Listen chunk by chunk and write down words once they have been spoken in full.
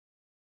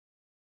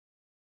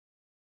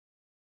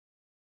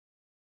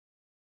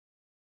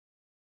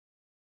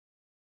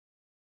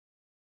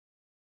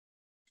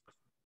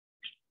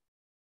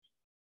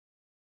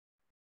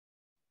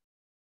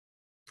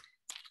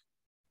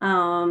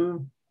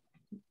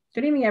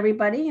Good evening,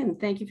 everybody, and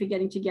thank you for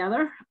getting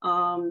together.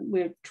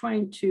 We're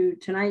trying to,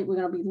 tonight, we're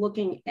going to be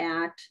looking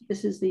at,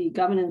 this is the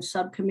governance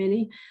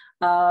subcommittee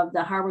of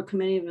the Harbor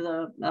Committee of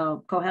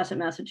the Cohasset,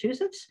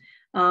 Massachusetts.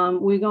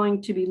 We're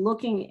going to be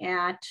looking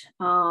at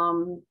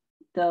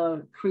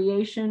the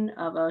creation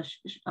of a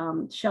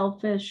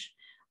shellfish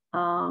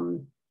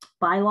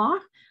bylaw.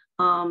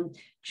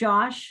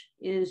 Josh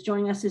is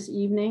joining us this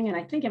evening, and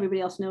I think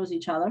everybody else knows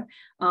each other,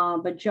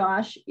 but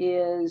Josh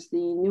is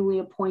the newly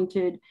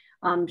appointed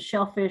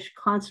shellfish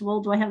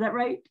constable. Do I have that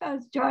right,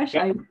 Josh?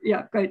 Yep.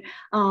 Yeah, great.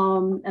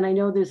 And I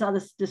know there's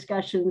other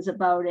discussions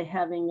about it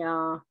having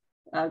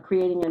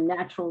creating a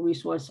natural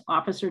resource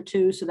officer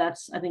too. So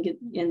that's, I think,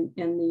 in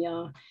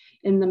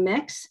the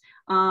mix.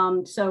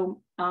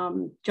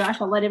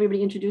 Josh, I'll let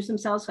everybody introduce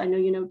themselves. I know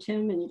you know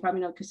Tim and you probably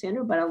know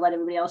Cassandra, but I'll let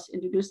everybody else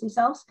introduce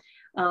themselves.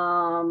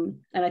 And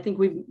I think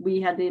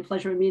we had the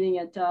pleasure of meeting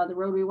at the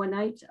Rotary one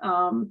night.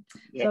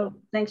 Yeah. So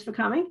thanks for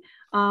coming.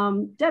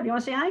 Deb, you want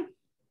to say hi?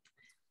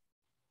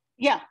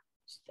 Yeah.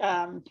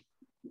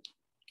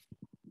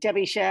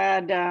 Debbie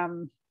Shad,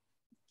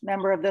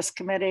 member of this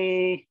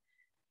committee,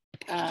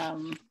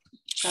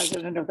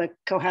 president of the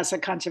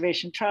Cohasset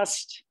Conservation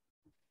Trust.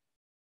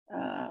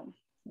 I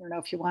don't know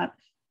if you want,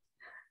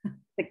 I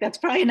think that's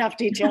probably enough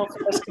detail for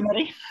this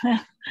committee.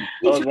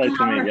 Well, nice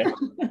to meet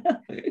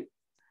you.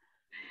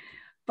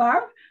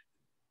 Barb?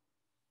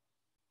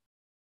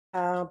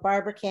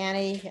 Barbara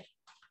Canny,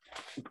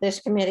 this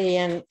committee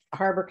and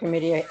Harbor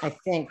Committee, I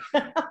think.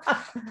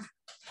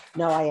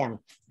 No, I am.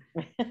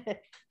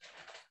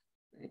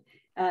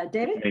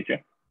 David? Meet you.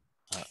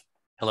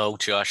 Hello,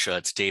 Josh.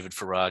 It's David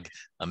Farag,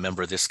 a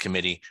member of this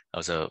committee. I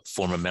was a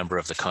former member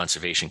of the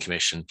Conservation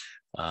Commission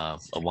a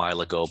while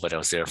ago, but I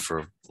was there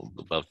for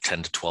about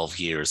 10 to 12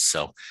 years.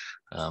 So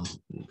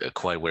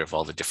quite aware of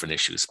all the different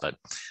issues, but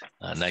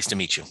nice to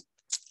meet you.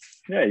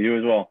 Yeah, you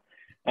as well.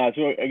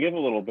 So I give a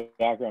little bit of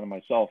background on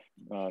myself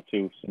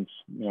too, since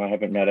I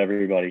haven't met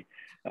everybody.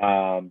 So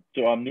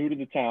I'm new to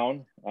the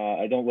town.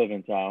 I don't live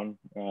in town,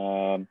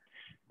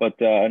 but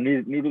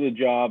new to the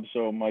job.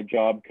 So my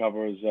job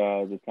covers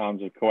the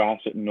towns of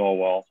Cohasset and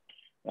Norwell,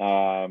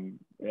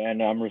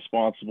 and I'm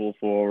responsible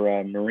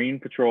for marine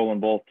patrol in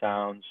both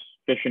towns,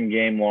 fish and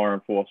game law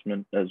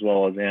enforcement, as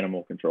well as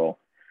animal control.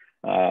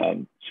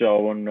 So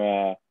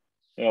when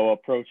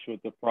approached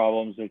with the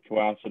problems that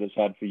Cohasset has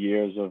had for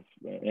years of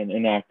an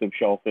inactive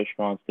shellfish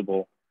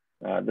constable,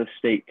 the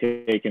state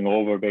taking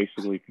over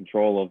basically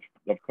control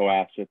of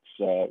Cohasset's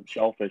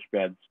shellfish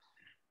beds.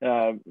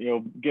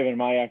 Given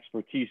my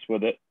expertise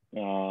with it,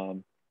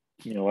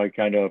 I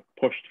kind of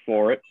pushed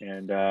for it,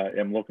 and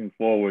am looking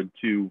forward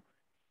to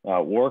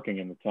working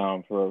in the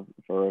town for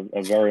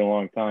a very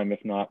long time,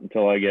 if not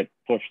until I get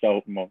pushed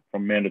out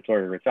from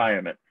mandatory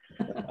retirement.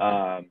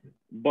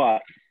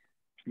 But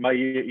my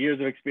years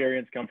of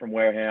experience come from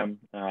Wareham,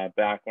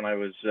 back when I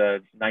was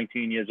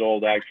 19 years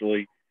old,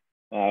 actually,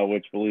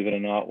 which, believe it or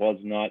not, was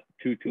not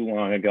too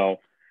long ago.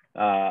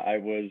 I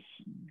was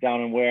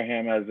down in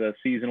Wareham as a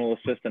seasonal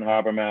assistant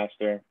harbor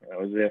master. I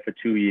was there for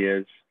 2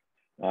 years,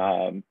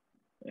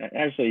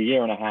 actually a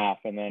year and a half.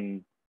 And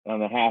then on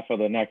the half of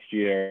the next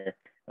year,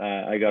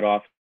 I got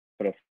off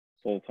at a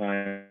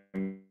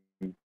full-time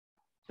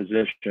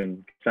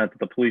position, sent to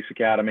the police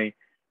academy,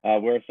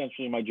 where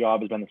essentially my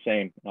job has been the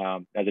same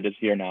as it is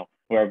here now,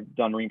 where I've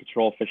done marine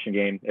patrol, fishing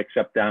game,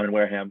 except down in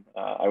Wareham.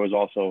 I was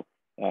also,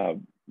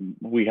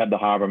 we had the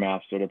harbor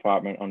master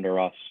department under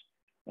us,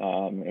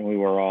 and we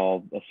were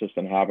all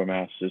assistant harbor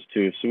masters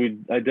too. So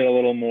I did a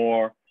little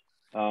more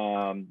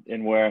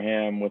in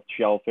Wareham with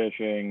shell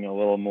fishing, a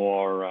little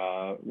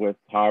more with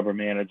harbor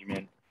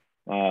management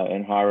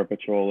and harbor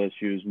patrol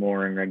issues,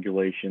 mooring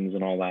regulations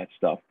and all that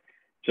stuff.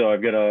 So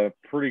I've got a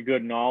pretty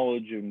good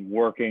knowledge and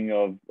working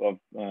of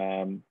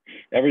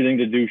everything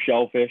to do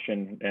shellfish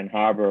and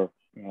harbor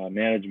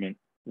management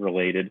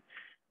related,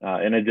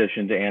 in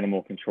addition to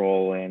animal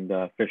control and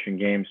fish and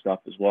game stuff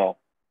as well.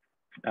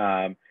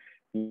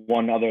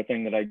 One other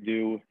thing that I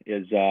do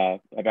is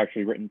I've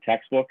actually written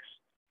textbooks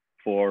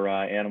for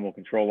animal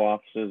control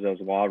officers as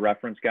law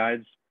reference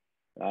guides,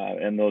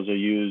 and those are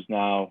used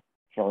now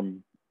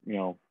from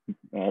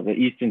the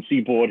Eastern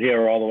Seaboard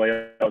here all the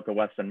way out to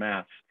Western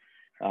Mass.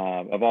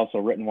 I've also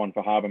written one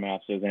for harbor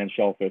masters and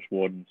shellfish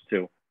wardens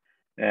too.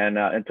 And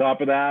on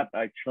top of that,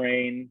 I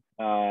train,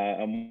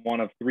 I'm one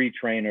of 3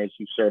 trainers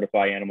who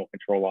certify animal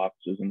control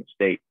officers in the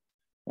state.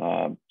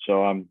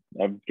 So I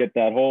get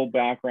that whole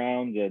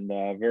background and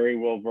very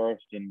well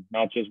versed in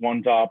not just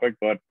one topic,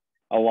 but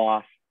a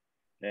lot.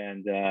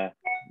 And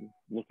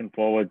looking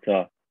forward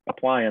to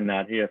applying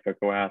that here for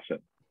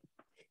Cohasset.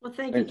 Well,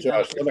 thank you,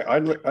 Josh.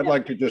 I'd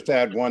like to just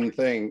add one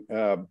thing.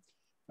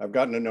 I've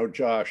gotten to know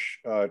Josh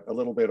a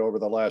little bit over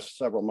the last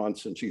several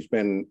months since he's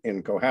been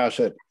in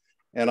Cohasset.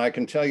 And I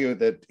can tell you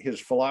that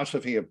his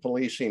philosophy of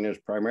policing is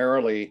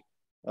primarily,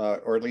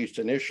 or at least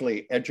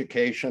initially,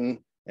 education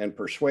and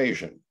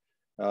persuasion,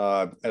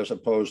 as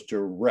opposed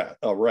to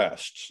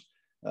arrests.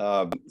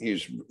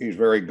 He's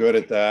very good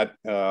at that,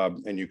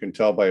 and you can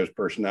tell by his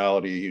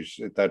personality.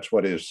 That's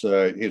what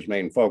his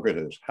main focus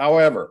is.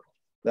 However,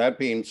 that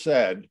being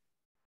said,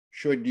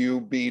 should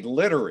you be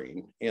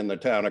littering in the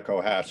town of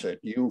Cohasset,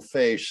 you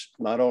face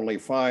not only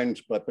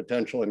fines but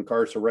potential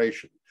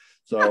incarceration.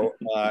 So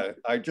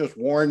I just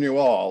warn you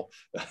all.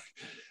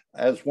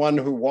 As one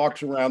who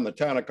walks around the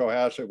town of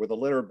Cohasset with a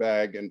litter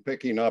bag and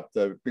picking up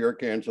the beer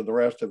cans and the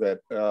rest of it,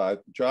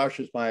 Josh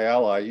is my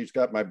ally. He's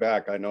got my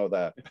back. I know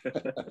that.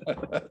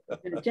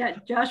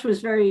 Josh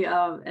was very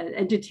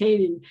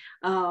entertaining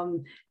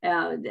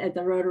at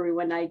the Rotary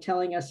one night,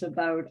 telling us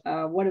about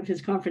one of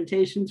his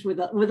confrontations with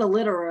a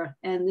litterer,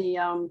 and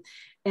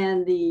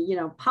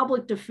the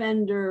public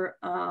defender,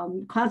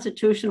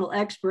 constitutional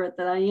expert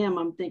that I am.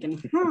 I'm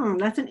thinking,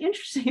 that's an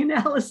interesting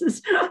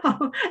analysis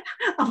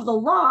of the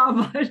law,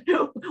 but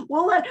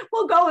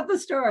we'll go with the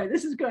story.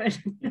 This is good.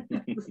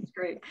 This is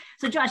great.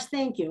 So Josh,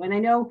 thank you. And I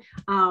know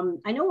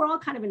we're all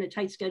kind of in a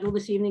tight schedule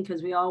this evening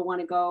because we all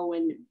want to go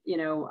and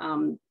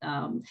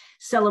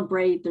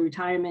celebrate the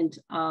retirement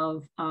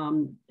of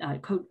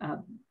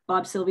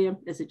Bob Sylvia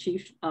as the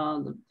chief,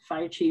 the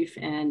fire chief.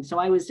 And so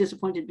I was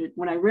disappointed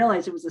when I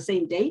realized it was the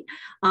same date.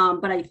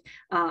 But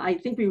I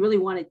think we really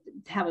wanted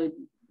to have a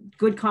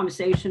good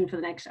conversation for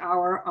the next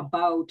hour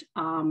about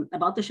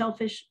the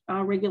shellfish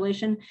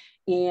regulation.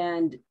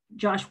 And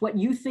Josh, what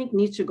you think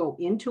needs to go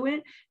into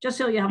it, just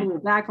so you have a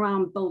little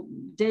background. Both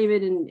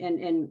David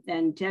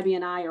and Debbie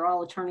and I are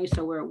all attorneys,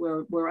 so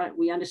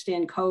we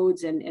understand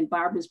codes, and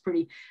Barbara's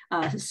pretty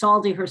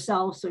salty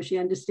herself, so she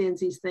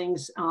understands these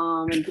things.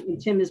 And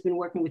Tim has been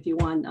working with you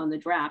on the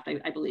draft,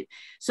 I believe.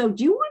 So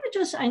do you want to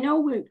just, I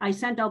know I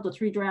sent out the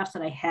 3 drafts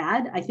that I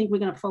had. I think we're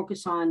going to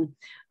focus on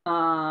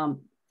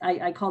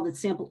I called it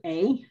sample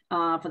A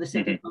for the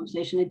sake of the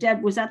conversation. And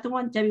Deb, was that the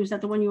one? Debbie, was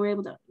that the one you were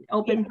able to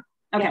open? Yeah.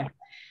 Okay. Yeah.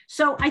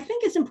 So I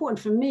think it's important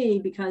for me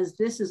because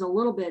this is a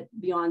little bit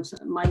beyond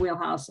my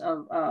wheelhouse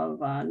of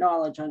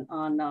knowledge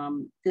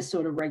on this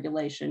sort of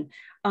regulation.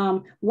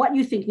 What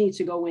you think needs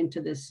to go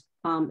into this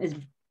is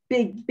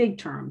big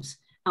terms.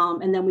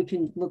 And then we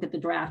can look at the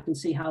draft and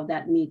see how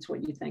that meets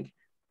what you think.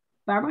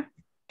 Barbara?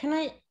 Can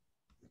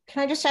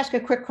I just ask a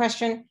quick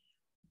question?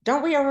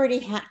 Don't we already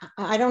have,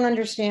 I don't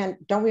understand,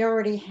 don't we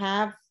already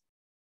have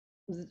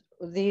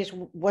these?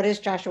 What is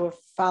Joshua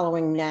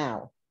following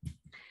now?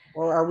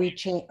 Or are we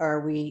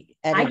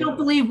I don't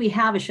believe we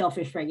have a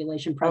shellfish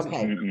regulation presently.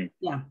 Okay.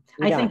 Yeah,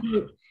 I think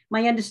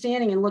my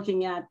understanding in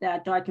looking at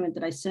that document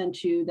that I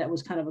sent you, that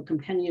was kind of a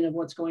compendium of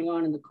what's going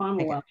on in the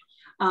Commonwealth.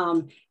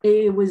 Okay.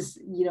 It was,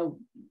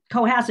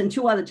 Cohasset and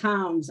 2 other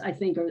towns, I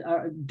think,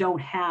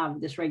 don't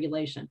have this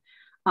regulation.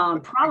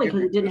 Probably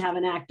because it didn't have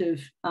an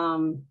active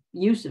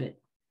use of it.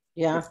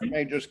 Yeah. I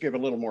may just give a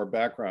little more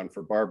background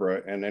for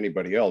Barbara and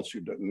anybody else who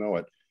doesn't know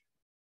it.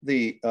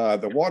 The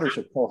waters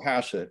of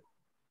Cohasset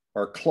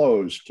are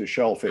closed to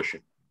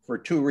shellfishing for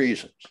 2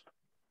 reasons.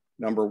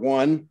 Number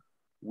 1,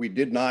 we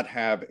did not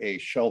have an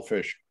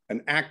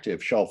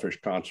active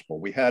shellfish constable.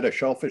 We had a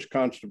shellfish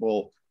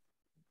constable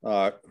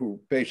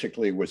who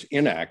basically was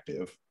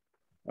inactive.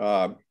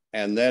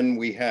 And then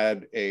we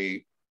had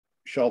a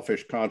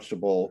shellfish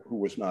constable who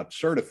was not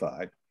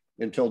certified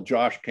until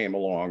Josh came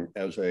along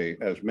as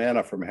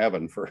manna from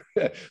heaven for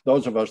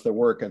those of us that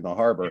work in the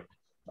harbor,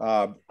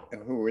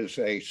 who is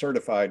a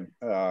certified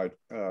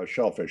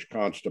shellfish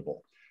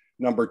constable.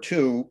 Number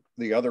 2,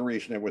 the other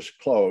reason it was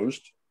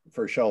closed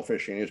for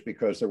shellfishing is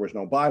because there was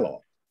no bylaw.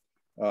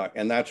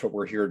 And that's what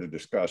we're here to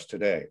discuss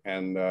today.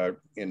 And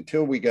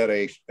until we get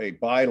a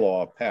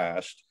bylaw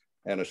passed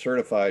and a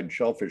certified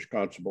shellfish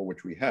constable,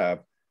 which we have,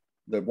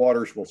 the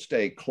waters will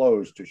stay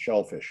closed to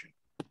shellfishing.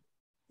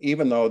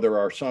 Even though there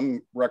are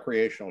some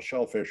recreational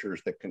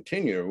shellfishers that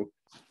continue,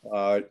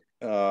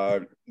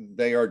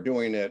 they are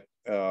doing it,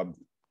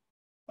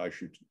 I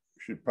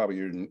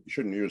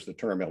shouldn't use the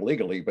term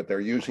illegally, but they're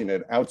using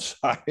it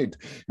outside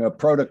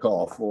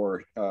protocol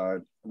for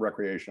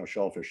recreational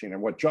shellfishing.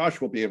 And what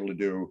Josh will be able to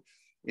do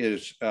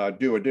is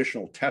do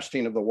additional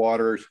testing of the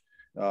waters,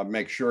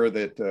 make sure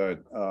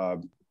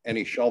that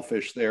any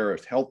shellfish there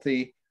is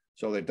healthy,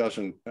 so that it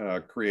doesn't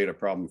create a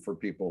problem for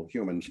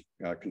humans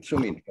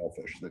consuming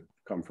shellfish that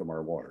come from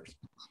our waters.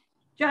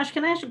 Josh,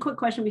 can I ask a quick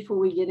question before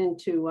we get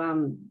into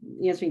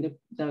answering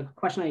the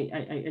question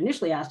I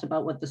initially asked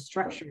about what the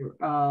structure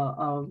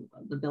of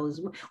the bill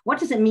is? What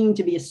does it mean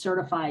to be a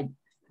certified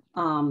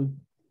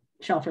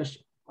shellfish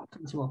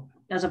constable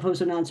as opposed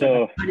to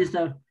non-certified?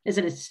 So, is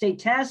it a state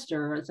test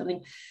or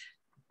something?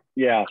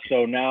 Yeah,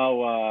 so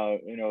now,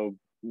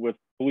 with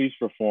police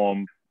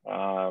reform,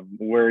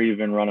 we're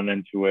even running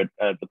into it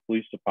at the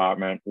police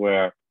department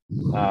where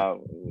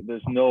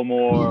there's no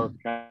more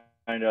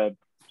kind of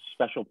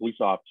special police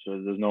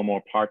officers. There's no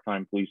more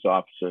part-time police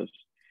officers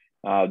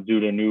due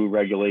to new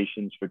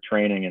regulations for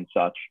training and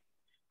such.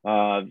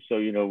 So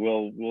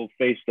we'll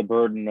face the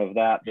burden of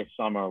that this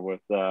summer with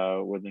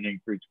an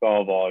increased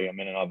call volume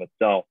in and of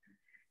itself.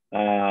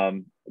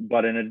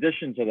 But in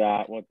addition to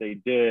that, what they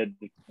did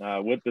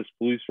with this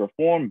police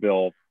reform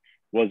bill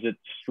was it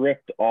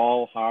stripped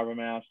all harbor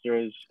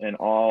masters and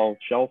all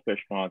shellfish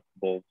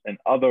constables and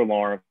other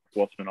law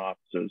enforcement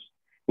officers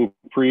who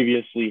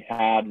previously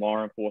had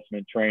law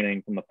enforcement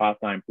training from the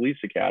part-time police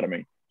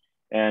academy,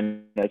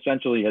 and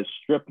essentially has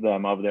stripped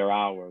them of their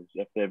hours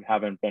if they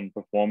haven't been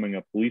performing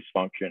a police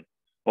function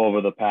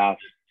over the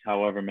past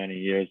however many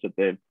years that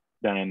they've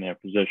been in their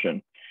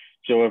position.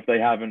 So if they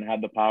haven't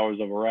had the powers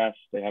of arrest,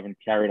 they haven't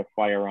carried a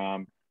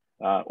firearm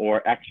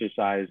or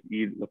exercised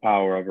the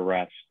power of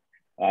arrest,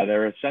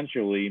 they're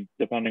essentially,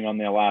 depending on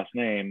their last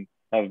name,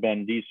 have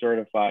been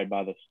decertified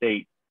by the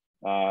state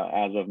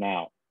as of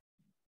now.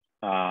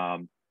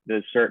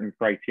 There's certain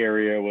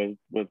criteria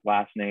with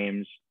last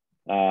names.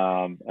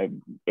 A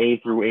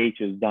through H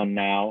is done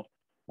now.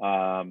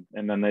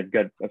 And then they've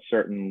got a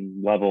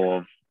certain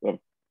level of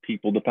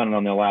people, depending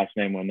on their last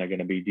name, when they're going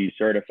to be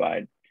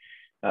decertified.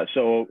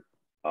 So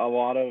a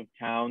lot of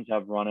towns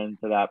have run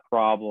into that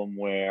problem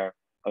where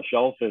a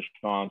shellfish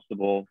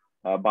constable,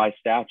 by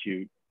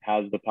statute,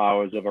 has the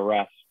powers of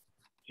arrest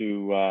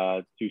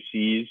to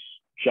seize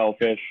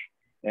shellfish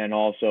and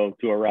also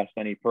to arrest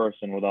any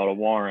person without a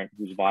warrant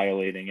who's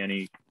violating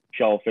any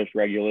shellfish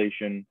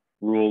regulation,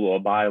 rule, or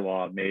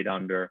bylaw made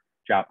under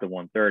Chapter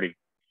 130.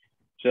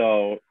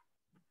 So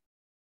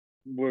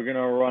we're going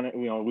to run it,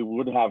 we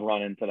would have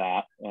run into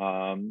that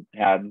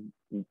had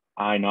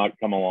I not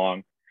come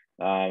along.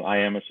 I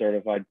am a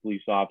certified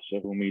police officer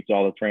who meets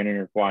all the training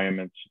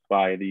requirements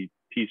by the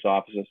Peace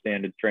Officer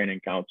Standards Training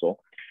Council.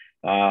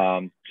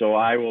 So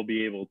I will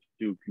be able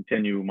to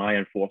continue my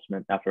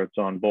enforcement efforts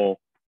on both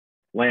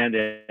land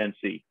and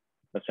sea,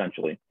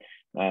 essentially.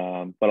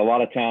 But a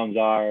lot of towns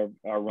are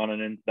running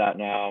into that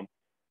now,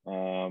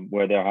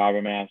 where their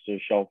harbor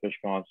masters, shellfish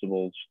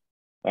constables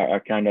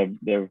are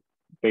they're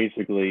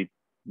basically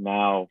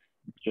now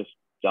just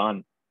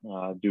done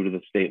due to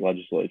the state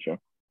legislature.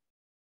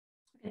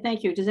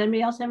 Thank you. Does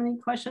anybody else have any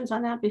questions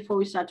on that before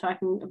we start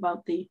talking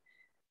about the?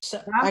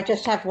 So I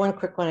just have one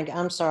quick one.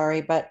 I'm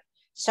sorry, but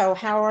so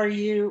how are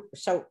you?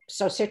 So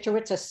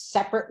Scituate's a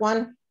separate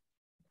one,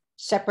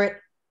 separate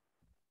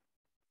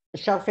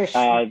shellfish.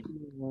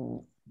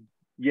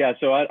 Yeah,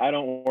 so I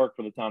don't work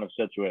for the town of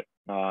Scituate.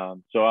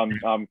 So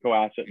I'm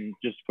Cohasset and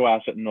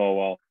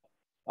Norwell.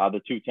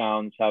 The two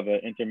towns have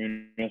an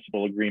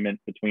intermunicipal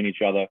agreement between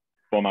each other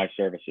for my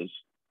services.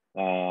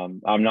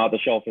 I'm not the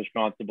shellfish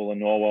constable in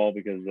Norwell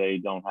because they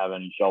don't have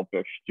any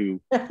shellfish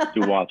to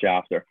watch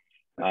after.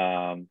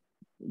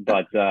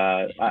 But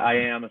I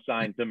am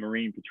assigned to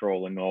Marine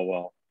Patrol in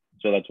Norwell.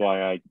 So that's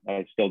why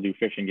I still do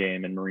fishing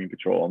game and Marine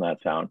Patrol in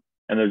that town.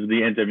 And there's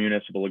the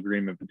intermunicipal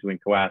agreement between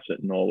Cohasset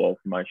and Norwell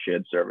for my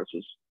shared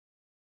services.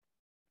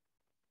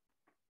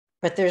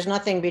 But there's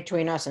nothing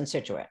between us and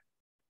Scituate.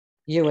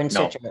 You and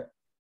No. Scituate.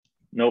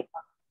 Nope.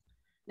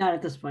 Not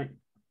at this point.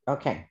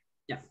 Okay.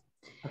 Yeah.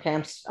 Okay.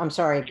 I'm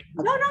sorry.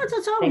 No,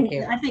 it's all. Thank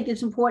you. I think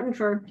it's important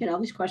for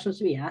these questions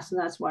to be asked, and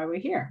that's why we're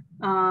here.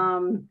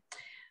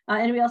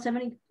 Anybody else have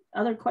any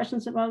other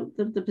questions about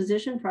the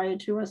position prior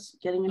to us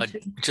getting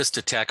into? Just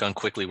to tack on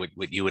quickly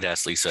what you would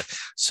ask, Lisa.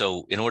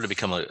 So in order to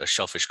become a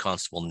shellfish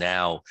constable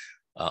now,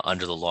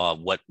 under the law,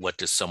 what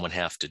does someone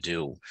have to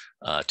do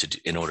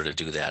in order to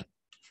do that?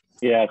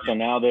 Yeah, so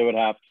now they would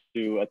have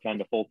to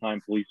attend a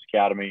full-time police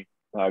academy,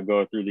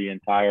 go through the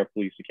entire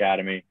police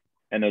academy.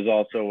 And there's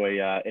also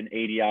an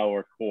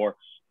 80-hour course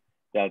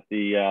that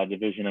the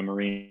Division of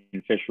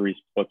Marine Fisheries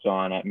puts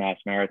on at Mass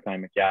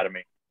Maritime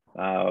Academy,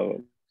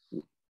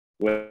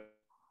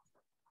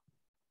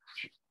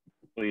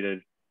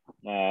 completed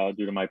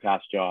due to my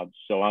past jobs.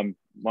 So I'm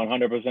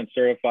 100%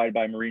 certified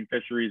by Marine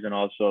Fisheries and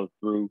also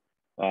through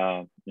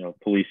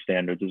police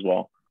standards as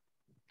well.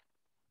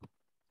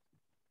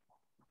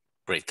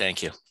 Great,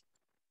 thank you.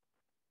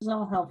 It's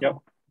all helpful. Yep.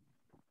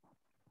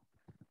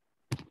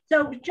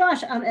 So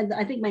Josh, and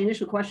I think my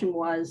initial question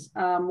was,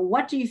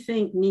 what do you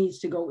think needs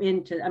to go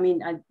into, I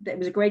mean, it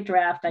was a great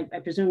draft. I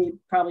presume you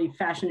probably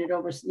fashioned it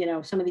over,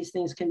 some of these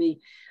things can be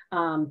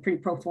pretty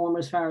pro forma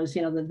as far as,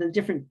 the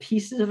different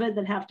pieces of it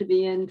that have to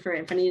be in for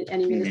any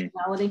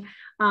municipality.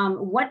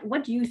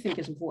 What do you think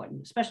is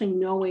important, especially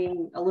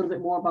knowing a little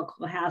bit more about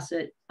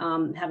Cohasset,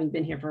 having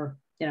been here for,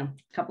 a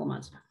couple of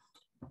months?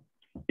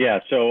 Yeah,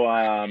 so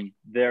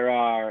there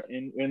are,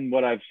 in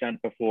what I've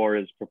sent before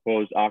is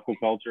proposed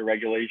aquaculture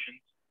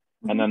regulations.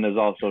 And then there's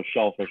also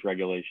shellfish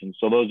regulations.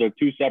 So those are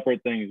two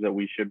separate things that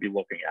we should be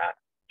looking at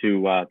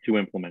to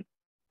implement.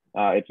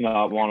 It's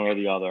not one or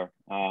the other,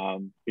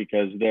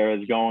 because there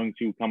is going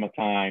to come a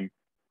time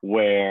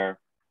where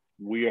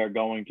we are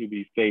going to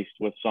be faced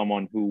with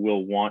someone who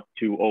will want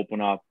to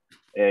open up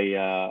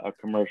a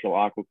commercial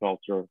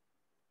aquaculture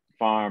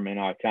farm in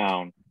our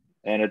town.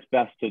 And it's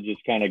best to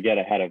just kind of get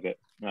ahead of it.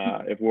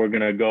 If we're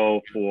going to go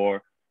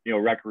for,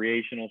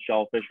 recreational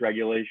shellfish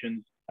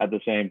regulations, at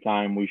the same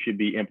time, we should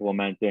be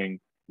implementing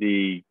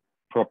the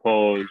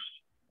proposed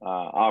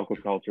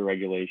aquaculture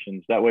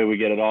regulations. That way we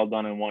get it all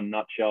done in one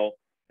nutshell,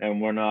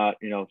 and we're not,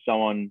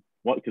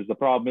 because the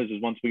problem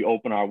is once we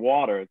open our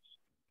waters,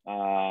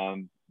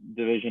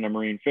 Division of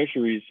Marine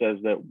Fisheries says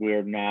that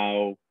we're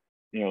now,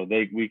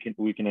 we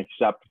can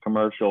accept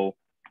commercial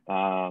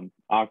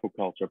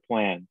aquaculture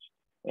plans.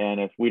 And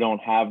if we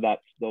don't have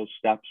those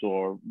steps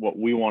or what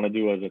we want to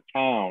do as a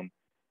town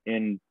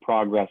in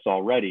progress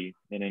already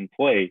and in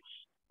place,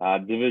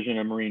 Division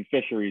of Marine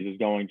Fisheries is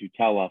going to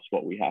tell us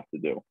what we have to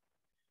do.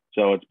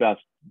 So it's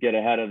best get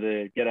ahead of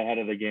the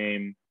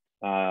game,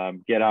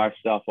 get our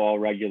stuff all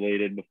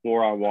regulated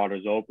before our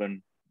waters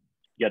open,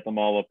 get them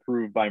all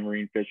approved by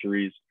Marine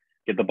Fisheries,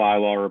 get the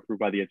bylaw approved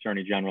by the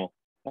Attorney General,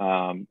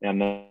 and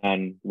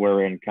then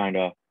we're in kind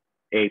of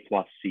A+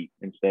 seat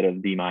instead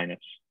of D-.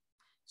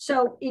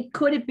 So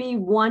could it be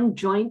one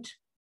joint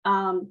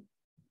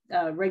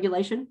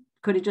regulation?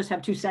 Could it just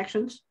have two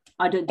sections?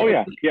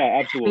 Yeah,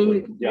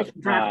 absolutely.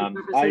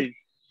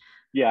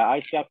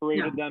 I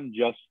separated them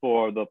just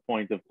for the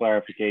point of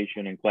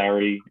clarification and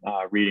clarity,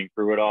 reading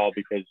through it all,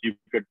 because you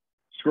could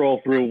scroll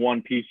through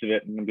one piece of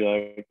it and be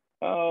like,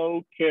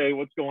 oh, okay,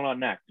 what's going on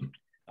next?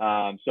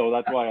 So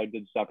that's why I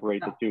did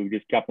separate the two,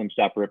 just kept them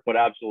separate. But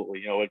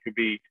absolutely, it could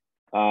be,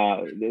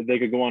 they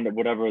could go under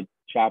whatever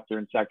chapter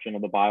and section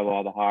of the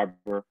bylaw the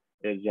harbor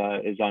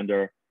is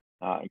under,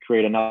 and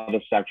create another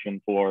section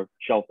for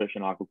shellfish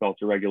and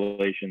aquaculture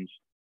regulations,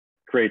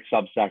 create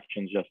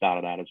subsections just out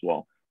of that as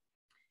well.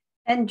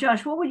 And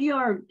Josh, what would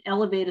your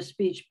elevator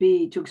speech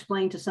be to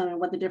explain to someone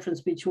what the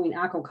difference between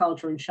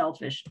aquaculture and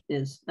shellfish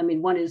is? I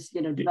mean, one is,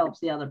 develops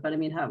the other, but I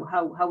mean,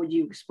 how would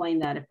you explain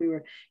that if we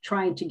were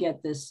trying to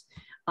get this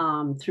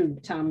through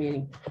town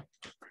meeting?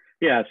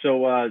 Yeah,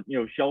 so,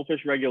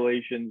 shellfish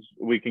regulations,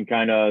 we can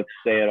kind of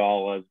say it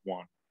all as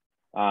one.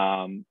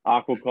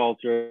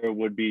 Aquaculture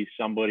would be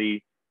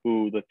somebody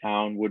who the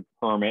town would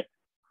permit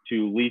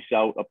to lease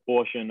out a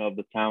portion of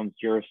the town's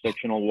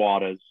jurisdictional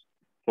waters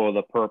for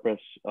the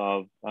purpose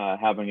of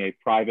having a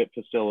private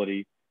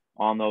facility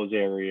on those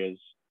areas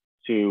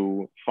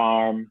to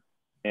farm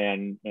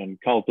and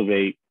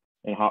cultivate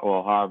and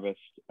harvest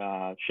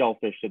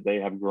shellfish that they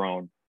have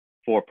grown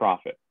for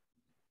profit.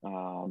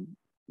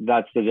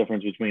 That's the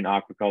difference between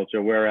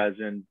aquaculture. Whereas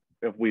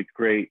if we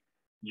create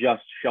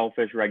just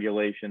shellfish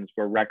regulations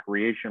for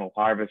recreational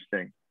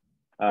harvesting,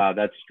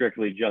 that's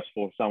strictly just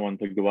for someone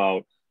to go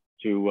out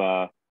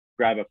to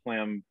grab a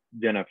clam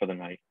dinner for the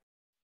night.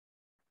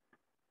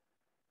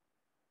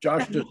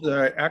 Josh, does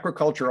the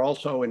aquaculture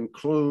also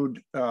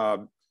include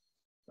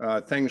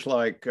things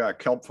like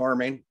kelp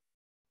farming?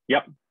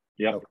 Yep.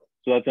 Okay.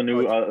 So that's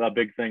a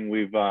big thing.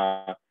 We've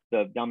down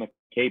the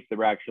Cape,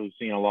 they're actually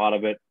seeing a lot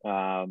of it,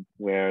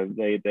 where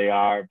they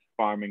are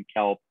farming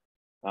kelp,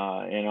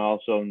 and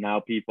also now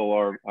people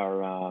are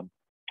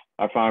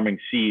farming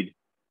seed,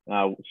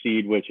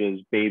 which is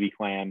baby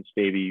clams,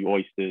 baby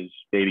oysters,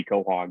 baby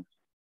quahogs,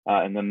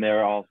 and then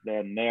they're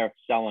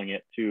selling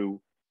it to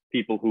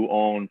people who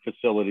own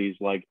facilities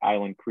like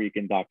Island Creek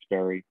and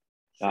Duxbury,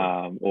 there's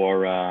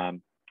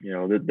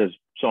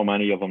so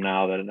many of them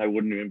now that I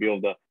wouldn't even be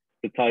able to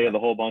tell you the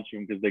whole bunch of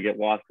them because they get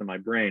lost in my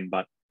brain.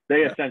 But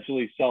they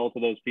essentially sell to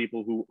those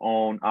people who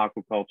own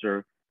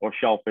aquaculture or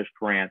shellfish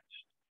grants,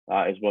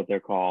 is what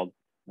they're called,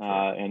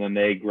 and then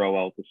they grow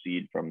out the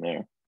seed from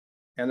there.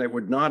 And it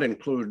would not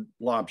include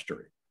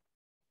lobstering?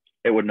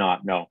 It would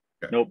not, no.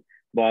 Okay. Nope.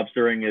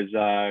 Lobstering is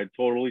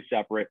totally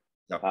separate.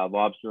 Yep.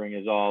 Lobstering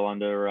is all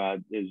under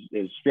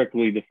is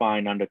strictly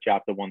defined under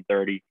Chapter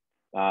 130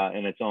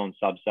 in its own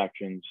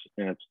subsections,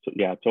 and it's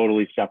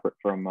totally separate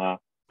from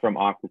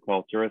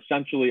aquaculture.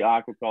 Essentially,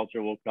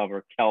 aquaculture will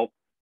cover kelp,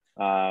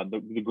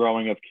 the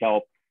growing of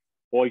kelp,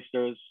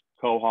 oysters,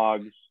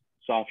 quahogs,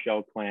 soft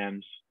shell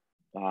clams,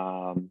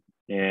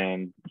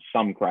 and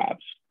some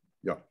crabs.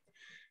 Yeah.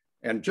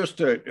 And just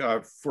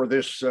for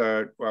this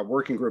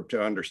working group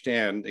to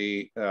understand,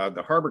 the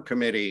Harbor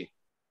Committee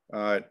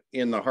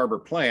in the Harbor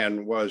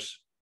Plan was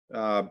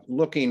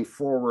looking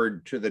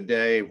forward to the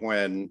day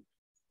when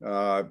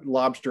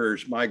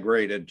lobsters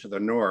migrated to the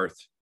north,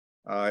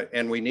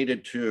 and we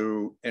needed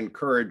to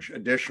encourage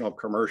additional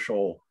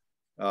commercial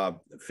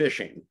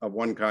fishing of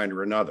one kind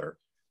or another.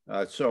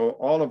 So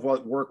all of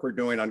what work we're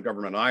doing on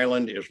Government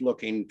Island is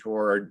looking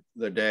toward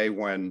the day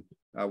when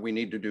we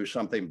need to do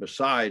something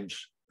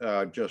besides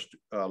just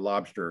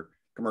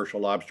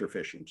commercial lobster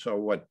fishing. So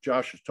what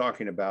Josh is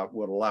talking about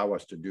would allow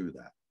us to do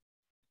that.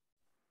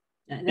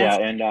 Yeah,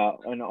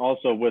 and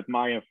also with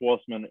my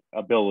enforcement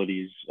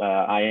abilities,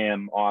 I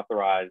am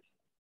authorized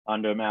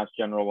under Mass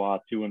General Law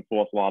to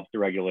enforce lobster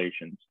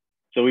regulations.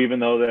 So even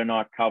though they're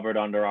not covered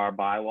under our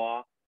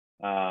bylaw,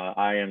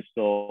 I am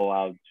still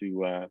allowed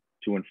to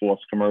enforce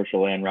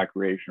commercial and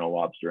recreational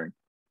lobstering.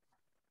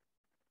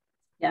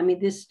 Yeah, I mean,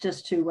 this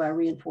just to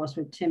reinforce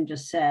what Tim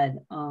just said,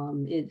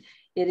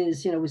 it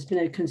is, it's been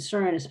a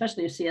concern,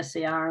 especially if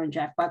CSCR and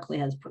Jack Buckley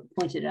has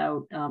pointed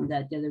out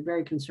that they're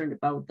very concerned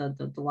about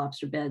the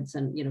lobster beds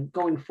and,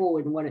 going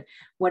forward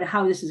and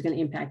how this is going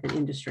to impact the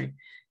industry.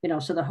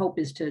 So the hope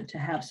is to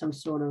have some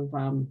sort of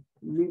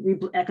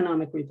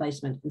economic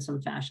replacement in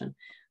some fashion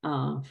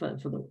for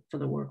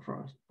the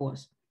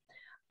workforce.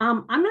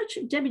 I'm not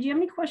sure, Debbie, do you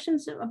have any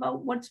questions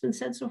about what's been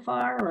said so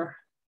far? Or?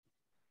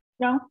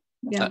 No,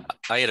 Yeah.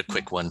 I had a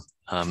quick one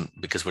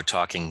because we're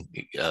talking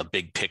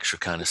big picture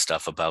kind of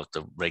stuff about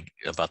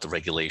the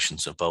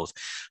regulations of both.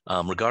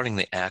 Regarding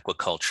the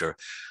aquaculture,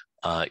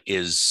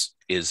 is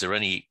there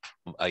any?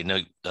 I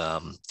know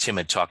Tim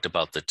had talked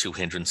about the two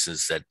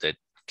hindrances that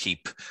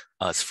keep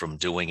us from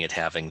doing it,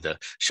 having the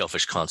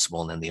Shellfish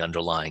Constable and then the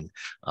underlying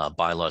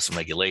bylaws and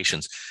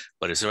regulations.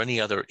 But is there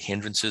any other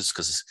hindrances?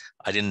 Because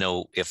I didn't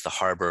know if the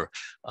harbor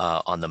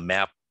on the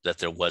map that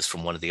there was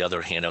from one of the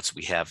other handouts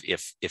we have,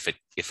 if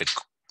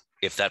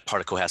that part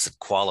of Cohasset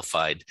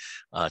qualified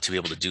to be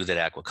able to do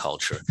that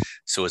aquaculture.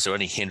 So is there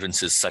any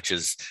hindrances such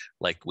as,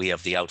 like, we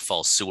have the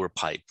outfall sewer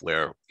pipe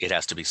where it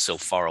has to be so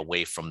far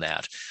away from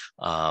that,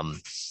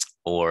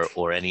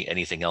 or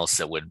anything else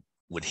that would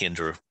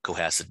hinder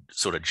Cohasset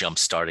sort of jump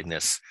starting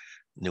this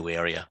new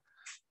area?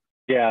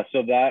 Yeah,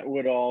 so that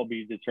would all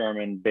be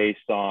determined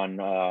based on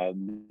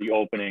the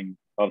opening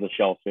of the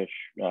shellfish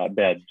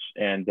beds.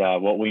 And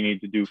what we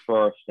need to do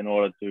first in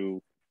order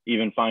to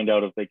even find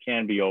out if they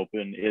can be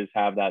open is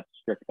have that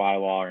strict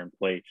bylaw in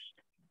place.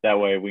 That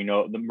way we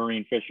know, the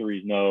Marine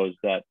Fisheries knows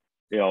that,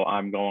 you know,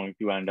 I'm going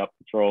to end up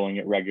patrolling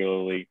it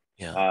regularly,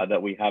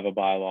 that we have a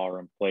bylaw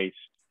in place.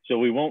 So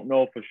we won't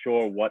know for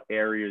sure what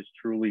areas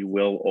truly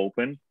will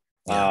open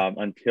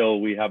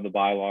until we have the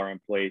bylaw in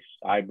place.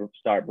 I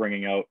start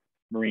bringing out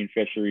Marine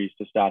Fisheries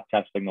to start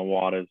testing the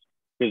waters,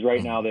 because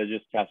right now they're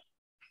just testing.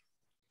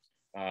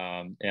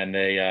 And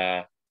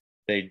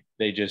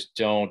they just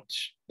don't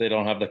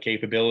have the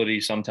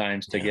capability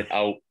sometimes to get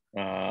out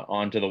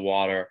onto the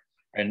water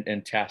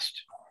and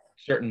test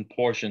certain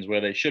portions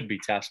where they should be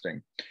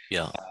testing.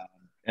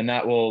 And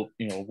that will,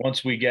 you know,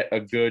 once we get a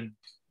good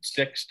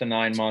 6 to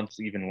 9 months,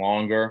 even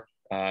longer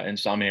in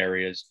some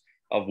areas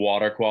of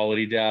water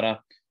quality data,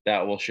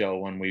 that will show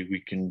when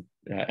we can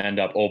end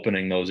up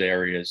opening those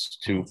areas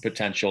to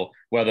potential,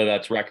 whether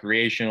that's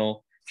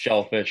recreational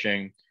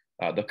shellfishing,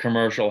 the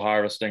commercial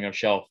harvesting of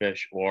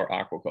shellfish, or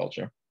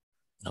aquaculture.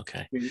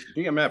 Okay. The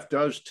DMF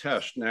does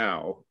test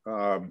now.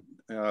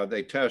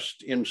 They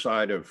test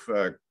inside of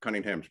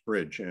Cunningham's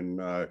Bridge in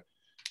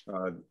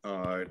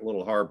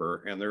Little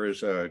Harbor, and there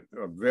is a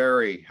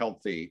very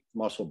healthy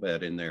mussel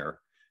bed in there.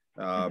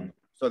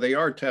 So they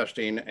are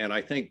testing, and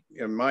I think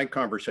in my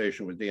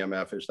conversation with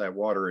DMF is that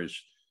water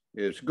is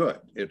good.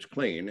 It's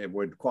clean. It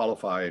would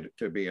qualify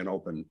to be an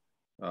open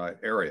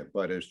area.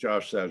 But as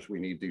Josh says, we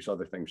need these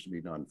other things to be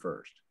done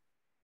first.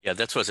 Yeah,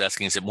 that's what I was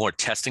asking. Is it more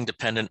testing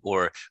dependent,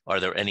 or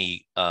are there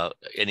any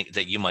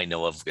that you might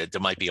know of?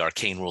 There might be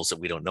arcane rules that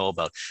we don't know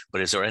about,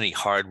 but is there any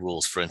hard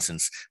rules, for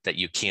instance, that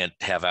you can't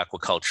have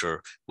aquaculture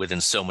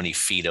within so many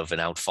feet of an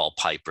outfall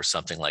pipe or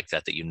something like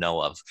that you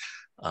know of?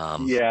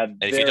 And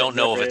if you don't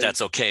know of it,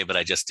 that's okay, but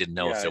I just didn't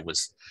know if there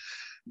was.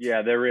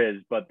 Yeah, there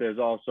is, but there's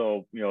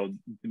also, you know,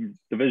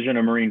 Division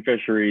of Marine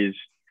Fisheries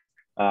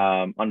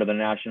under the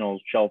National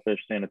Shellfish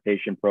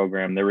Sanitation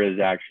Program. There is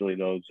actually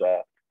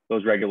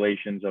those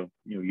regulations of,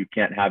 you know, you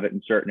can't have it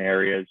in certain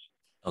areas.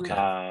 Okay.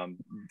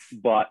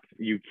 But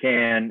you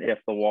can if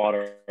the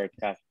water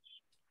tests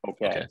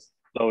okay.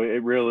 So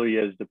it really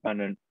is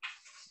dependent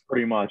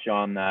pretty much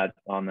on the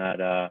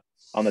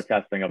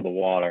testing of the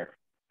water.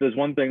 There's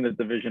one thing that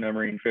Division of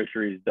Marine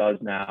Fisheries does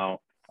now,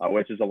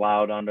 which is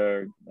allowed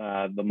under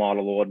the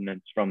model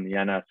ordinance from the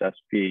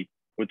NSSP,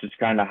 which is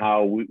kind of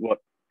what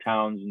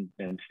towns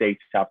and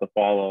states have to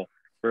follow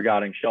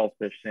regarding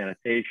shellfish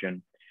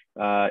sanitation.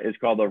 Is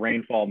called the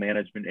rainfall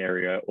management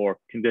area, or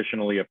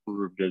conditionally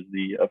approved is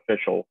the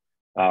official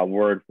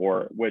word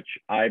for it, which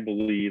I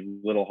believe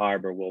Little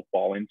Harbor will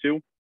fall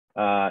into.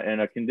 And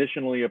a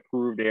conditionally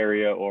approved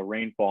area or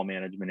rainfall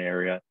management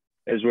area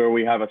is where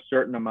we have a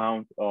certain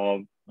amount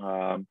of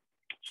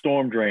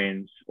storm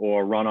drains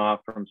or runoff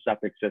from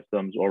septic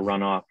systems or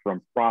runoff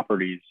from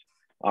properties,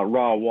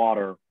 raw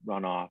water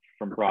runoff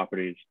from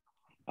properties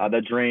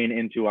that drain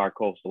into our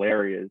coastal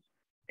areas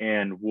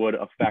and would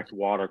affect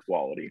water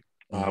quality.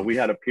 We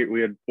had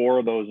 4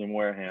 of those in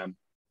Wareham,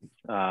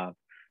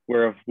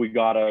 where if we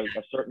got a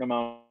certain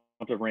amount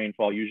of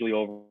rainfall, usually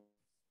over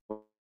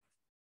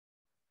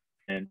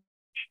an inch,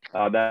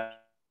 that.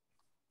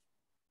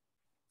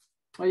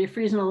 Oh, you're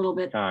freezing a little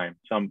bit.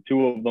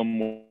 2 of them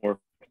were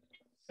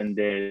 10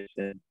 days,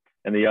 and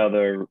the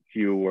other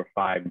few were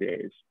 5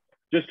 days,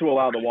 just to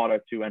allow the water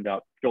to end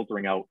up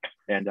filtering out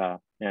and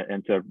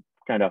to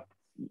kind of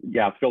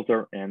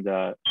filter and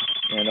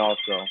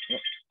also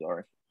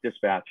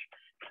dispatch.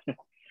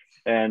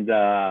 And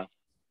to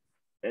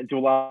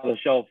allow the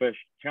shellfish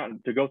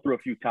to go through a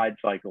few tide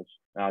cycles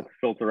to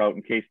filter out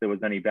in case there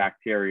was any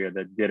bacteria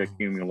that did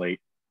accumulate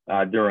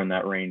during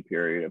that rain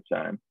period of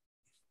time.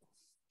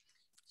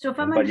 So if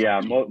I'm go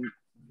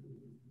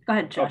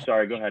ahead, Josh. Oh,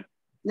 sorry, go ahead.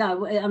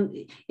 No,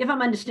 if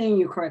I'm understanding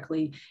you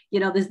correctly, you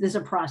know, there's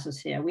a process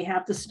here. We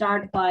have to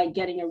start by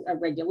getting a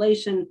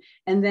regulation,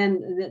 and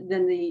then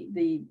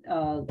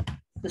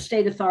the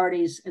state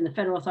authorities and the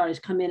federal authorities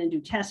come in and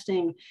do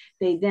testing.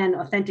 They then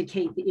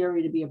authenticate the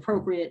area to be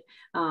appropriate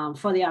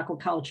for the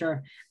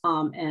aquaculture.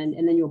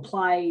 And then you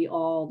apply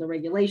all the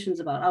regulations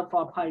about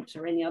outfall pipes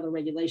or any other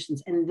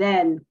regulations, and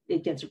then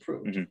it gets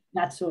approved.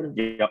 That's sort of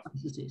the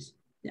processes.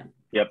 Yeah.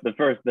 Yep,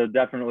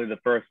 definitely the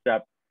first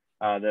step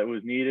that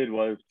was needed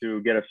was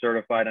to get a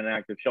certified and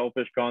active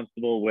shellfish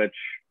constable, which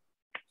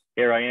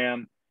here I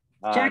am.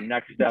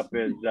 Next step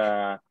is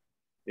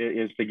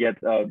to get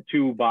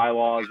two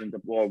bylaws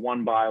or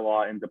one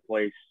bylaw into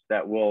place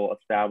that will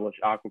establish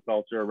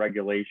aquaculture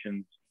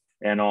regulations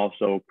and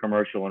also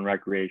commercial and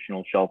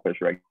recreational shellfish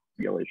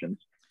regulations.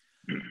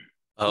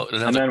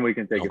 And then we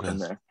can take it from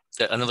there.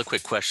 Another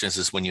quick question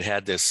is when you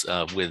had this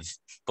with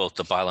both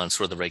the bylaw and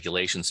sort of the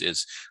regulations,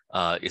 is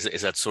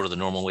that sort of the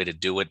normal way to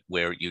do it,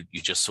 where you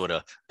just sort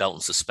of belt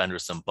and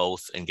suspenders them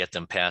both and get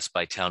them passed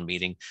by town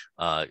meeting,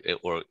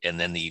 and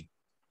then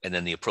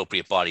the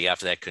appropriate body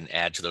after that can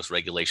add to those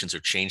regulations or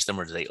change them,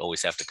 or do they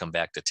always have to come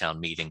back to town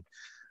meeting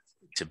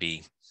to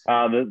be?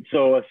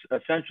 So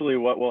essentially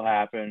what will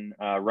happen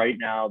right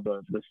now,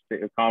 the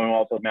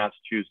Commonwealth of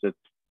Massachusetts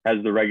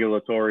has the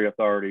regulatory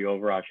authority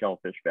over our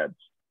shellfish beds.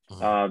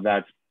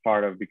 That's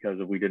part of because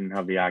we didn't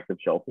have the active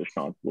shellfish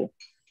constable.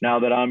 Now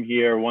that I'm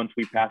here, once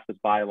we pass this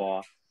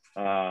bylaw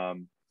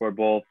for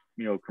both,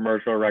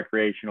 commercial,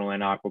 recreational,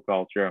 and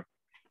aquaculture,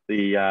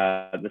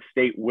 the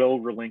state will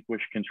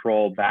relinquish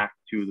control back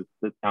to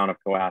the town of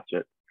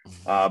Cohasset,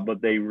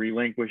 but they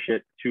relinquish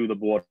it to the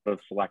Board of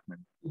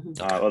Selectmen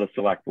or the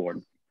Select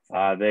Board.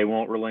 They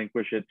won't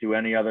relinquish it to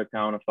any other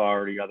town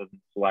authority other than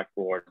the Select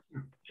Board.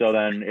 So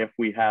then if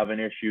we have an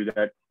issue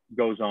that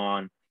goes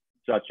on,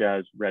 such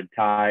as red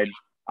tide,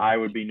 I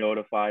would be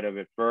notified of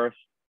it first.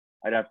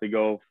 I'd have to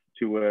go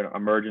to an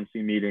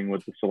emergency meeting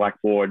with the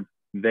Select Board.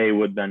 They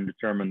would then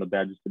determine the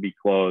beds to be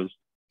closed.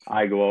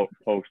 I go out,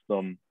 post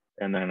them,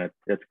 and then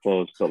it's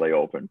closed till they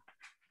open.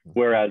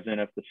 Whereas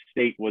if the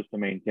state was to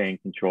maintain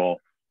control,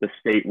 the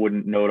state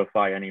wouldn't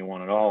notify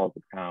anyone at all of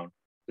the town.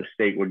 The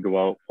state would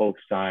go out, post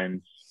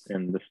signs,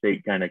 and the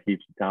state kind of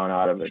keeps the town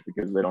out of it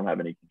because they don't have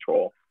any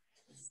control.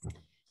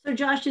 So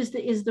Josh, is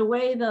the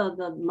way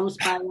the most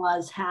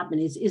bylaws happen,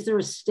 is there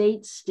a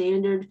state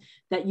standard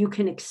that you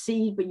can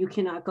exceed, but you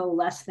cannot go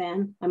less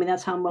than? I mean,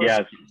 that's how most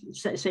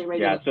say right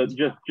now. Yeah, so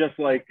just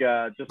like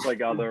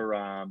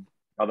other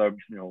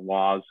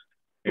laws,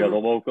 the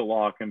local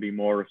law can be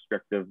more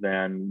restrictive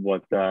than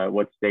what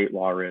state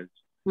law is.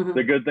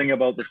 The good thing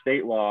about the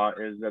state law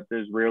is that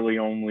there's really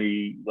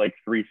only like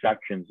 3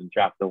 sections in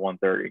Chapter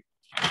 130.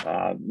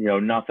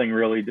 Nothing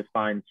really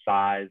defines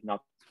size,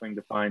 nothing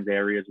defines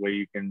areas where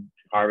you can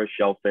harvest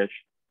shellfish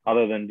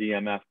other than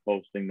DMF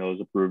posting those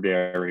approved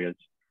areas.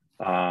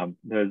 It's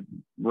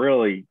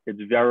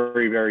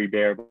very, very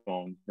bare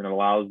bones, and it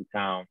allows the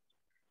town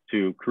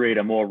to create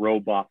a more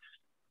robust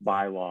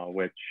bylaw,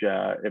 which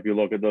if you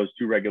look at those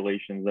 2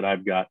 regulations that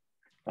I've got,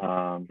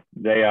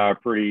 they are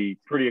pretty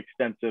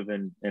extensive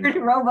and pretty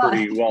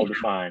well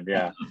defined.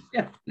 Yeah.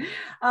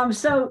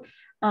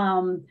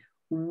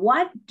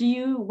 What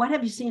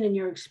have you seen in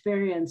your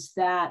experience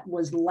that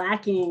was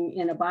lacking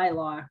in a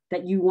bylaw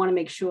that you want to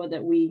make sure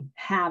that we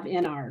have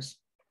in ours?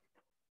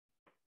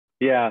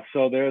 Yeah,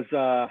 so there's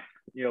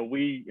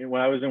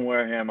when I was in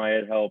Wareham, I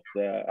had helped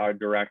our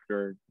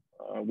director.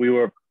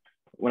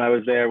 When I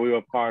was there, we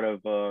were part of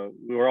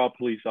we were all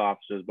police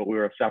officers, but we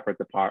were a separate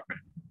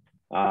department.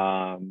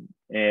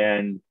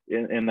 And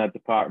in that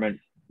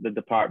department, the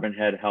department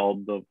had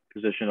held the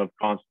position of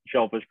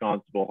shellfish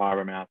constable,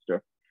 harbor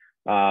master.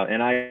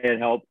 And I had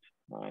helped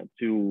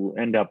to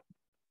end up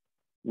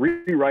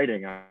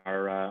rewriting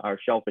our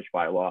shellfish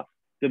bylaw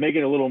to make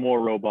it a little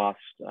more robust.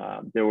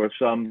 There were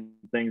some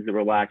things that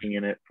were lacking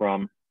in it,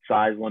 from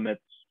size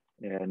limits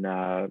and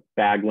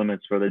bag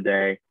limits for the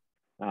day.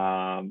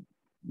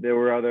 There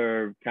were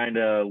other kind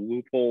of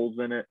loopholes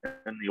in it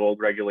and the old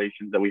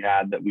regulations that we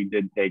had that we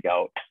did take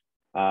out.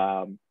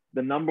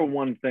 The number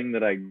one thing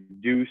that I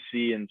do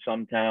see in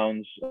some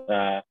towns,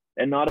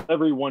 and not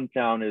every one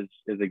town is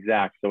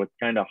exact, so it's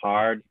kind of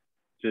hard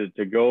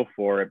to go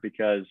for it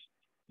because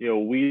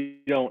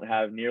we don't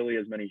have nearly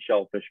as many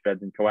shellfish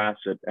beds in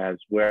Cohasset as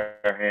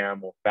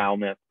Wareham or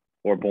Falmouth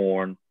or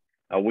Bourne.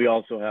 We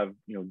also have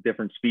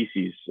different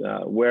species.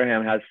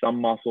 Wareham has some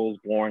mussels,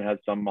 Bourne has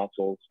some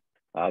mussels,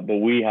 but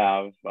we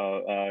have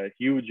a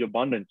huge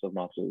abundance of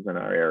mussels in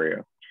our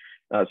area.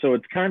 So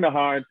it's kind of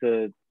hard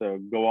to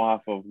go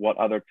off of what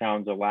other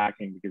towns are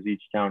lacking because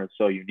each town is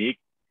so unique.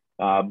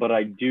 But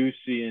I do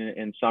see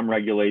in some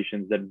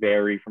regulations that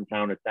vary from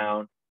town to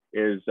town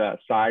is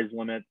size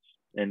limits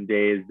and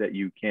days that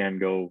you can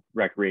go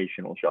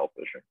recreational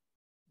shellfishing.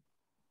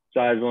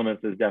 Size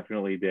limits is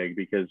definitely big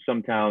because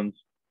some towns,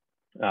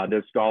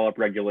 their scallop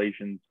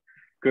regulations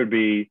could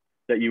be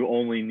that you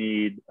only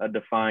need a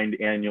defined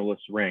annulus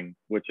ring,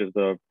 which is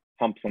the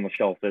humps on the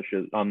shellfish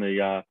on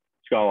the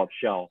scallop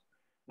shell.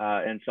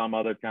 In some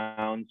other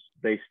towns,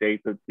 they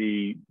state that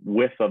the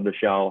width of the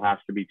shell has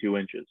to be 2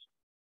 inches.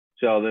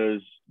 So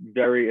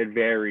it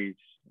varies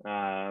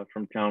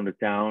from town to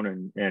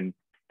town and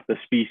the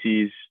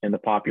species and the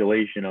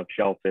population of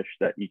shellfish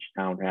that each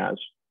town has.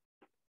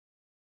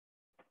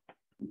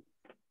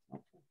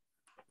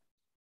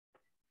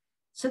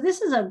 So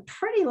this is a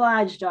pretty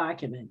large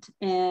document,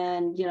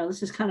 and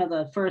this is kind of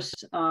the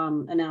first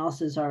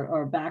analysis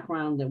or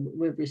background that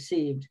we've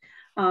received.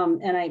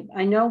 And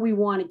I know we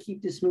want to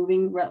keep this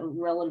moving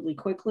relatively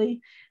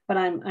quickly, but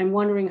I'm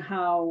wondering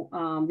how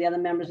the other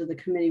members of the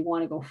committee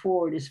want to go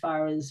forward as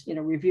far as, you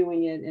know,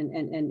 reviewing it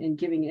and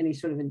giving any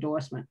sort of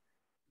endorsement.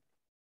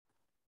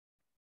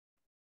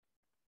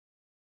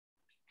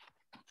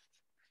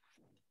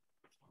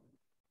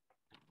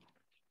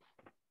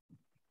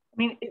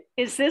 I mean,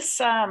 is this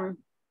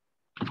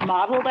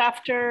modeled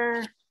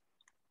after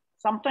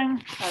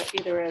something,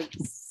 either a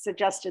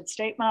suggested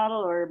state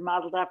model or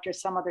modeled after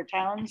some other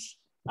towns?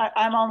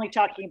 I'm only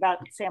talking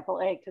about sample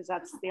A because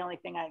that's the only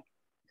thing I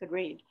could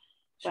read.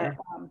 Sure.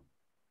 But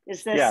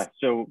is this? Yeah,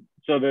 so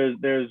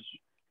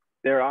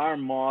there are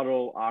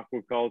model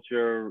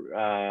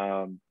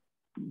aquaculture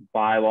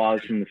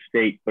bylaws from the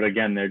state, but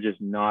again, they're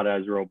just not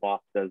as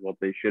robust as what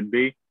they should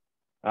be.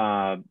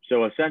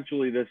 So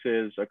essentially, this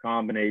is a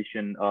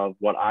combination of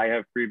what I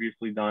have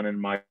previously done in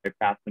my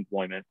past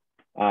employment.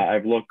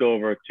 I've looked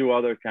over 2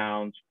 other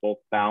towns, both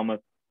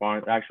Falmouth,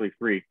 actually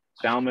 3,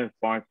 Falmouth,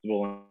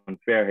 Barnstable, and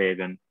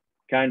Fairhaven,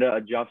 kind of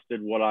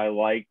adjusted what I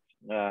liked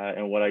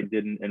and what I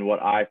didn't, and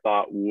what I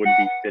thought would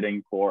be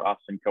fitting for us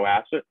in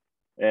Cohasset.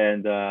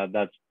 And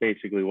that's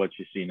basically what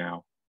you see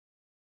now.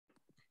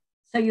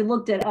 So you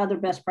looked at other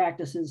best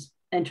practices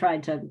and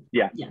tried to,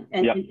 yeah.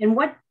 And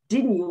what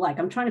didn't you like?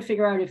 I'm trying to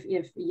figure out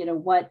if you know,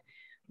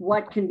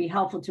 what can be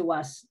helpful to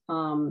us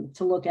to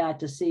look at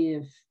to see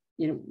if,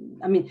 you know,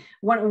 I mean,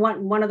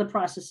 one of the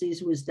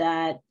processes was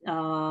that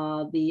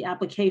the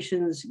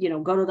applications, you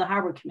know, go to the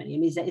Harbor Committee. I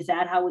mean, is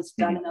that how it's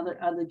done in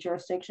other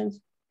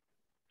jurisdictions?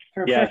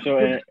 Yeah.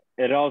 So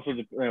it also,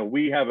 you know,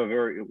 we have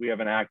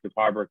an active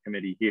Harbor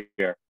Committee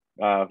here,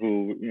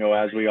 who, you know,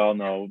 as we all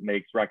know,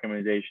 makes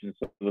recommendations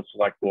to the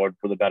select board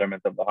for the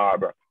betterment of the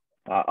harbor.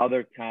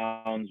 Other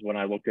towns, when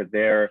I looked at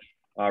their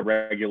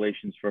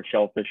regulations for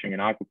shellfishing and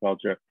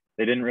aquaculture,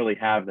 they didn't really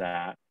have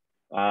that.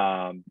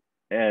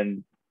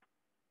 And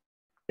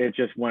it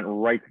just went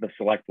right to the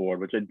select board,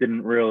 which I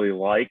didn't really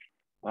like,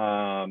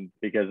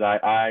 because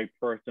I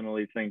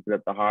personally think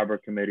that the Harbor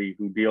Committee,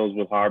 who deals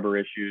with harbor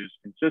issues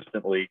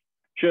consistently,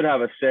 should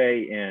have a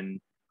say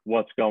in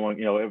what's going,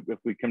 you know, if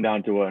we come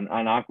down to an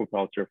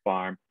aquaculture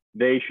farm,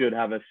 they should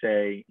have a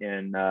say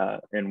in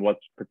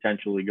what's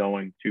potentially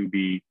going to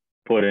be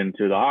put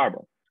into the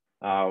harbor.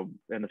 And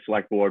the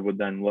select board would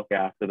then look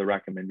after the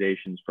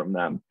recommendations from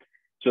them.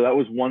 So that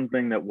was one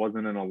thing that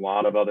wasn't in a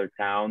lot of other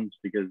towns,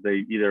 because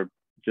they either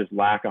just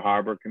lack a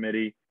Harbor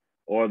Committee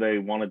or they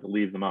wanted to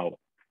leave them out.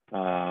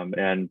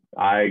 And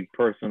I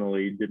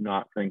personally did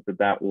not think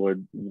that was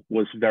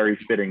very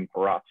fitting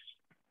for us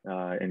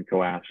in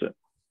Cohasset.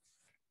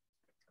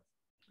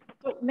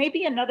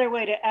 Maybe another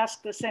way to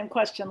ask the same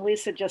question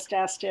Lisa just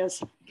asked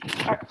is,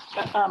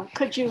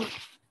 could you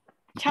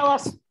tell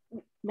us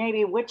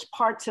maybe which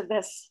parts of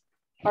this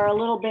are a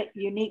little bit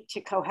unique to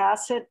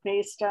Cohasset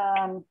based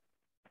on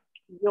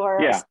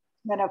your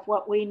estimate of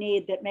what we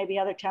need that maybe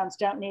other towns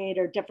don't need,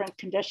 or different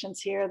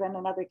conditions here than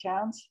in other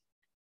towns?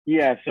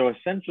 Yeah, so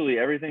essentially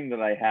everything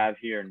that I have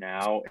here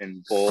now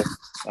in both,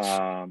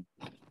 well,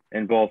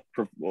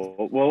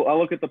 I'll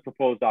look at the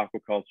proposed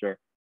aquaculture,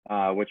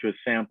 which was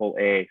sample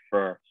A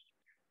first.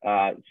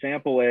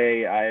 Sample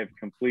A, I have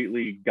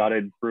completely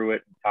gutted through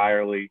it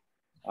entirely,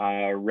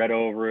 read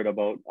over it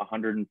about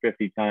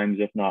 150 times,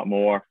 if not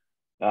more,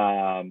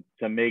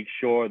 to make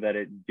sure that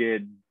it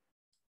did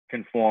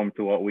conform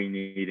to what we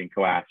need in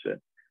Cohasset.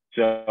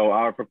 So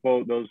our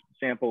those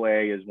sample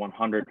A is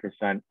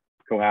 100%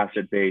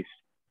 Cohasset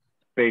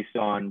based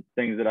on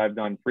things that I've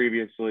done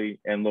previously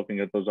and looking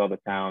at those other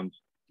towns.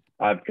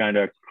 I've kind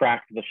of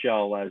cracked the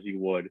shell, as you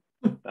would,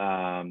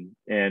 and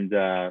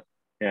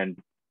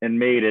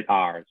made it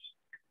ours.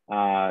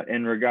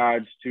 In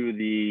regards to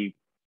the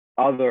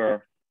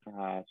other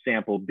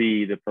sample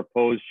B, the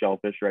proposed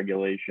shellfish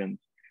regulations,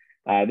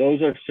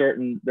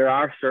 there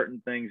are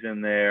certain things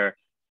in there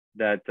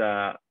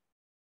that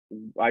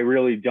I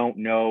really don't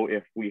know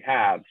if we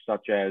have,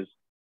 such as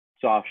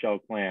soft shell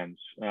clams.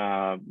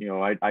 You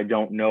know, I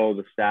don't know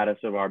the status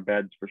of our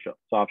beds for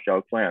soft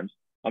shell clams.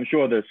 I'm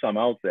sure there's some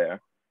out there.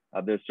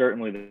 There's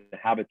certainly the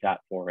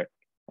habitat for it,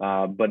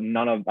 but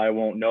I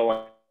won't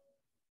know.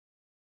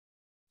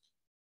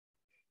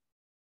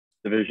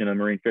 Division of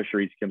Marine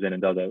Fisheries comes in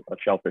and does a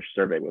shellfish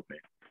survey with me.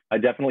 I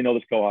definitely know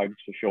there's quahogs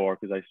for sure,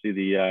 because I see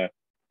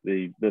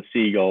the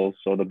seagulls,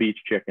 so the beach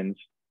chickens.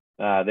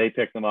 They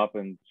pick them up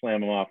and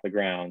slam them off the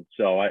ground.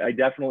 So I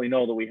definitely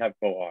know that we have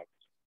quahogs.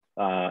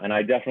 And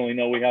I definitely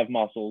know we have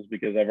mussels,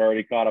 because I've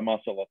already caught a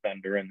mussel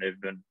offender and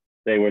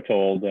they were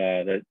told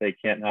that they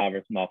can't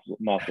harvest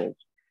mussels.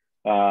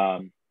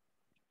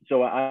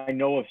 So I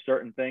know of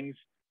certain things,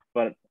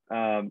 but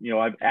you know,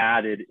 I've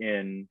added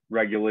in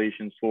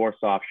regulations for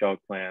soft shell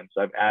clams.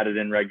 I've added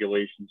in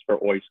regulations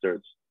for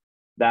oysters.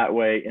 That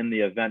way, in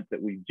the event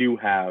that we do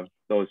have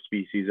those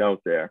species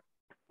out there,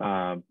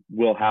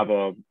 we'll have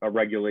a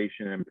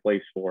regulation in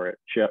place for it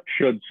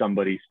should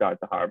somebody start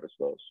to harvest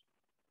those.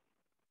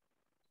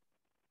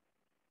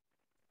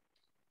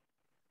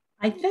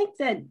 I think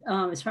that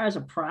as far as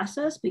a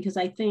process, because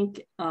I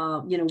think,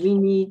 we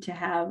need to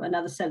have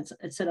another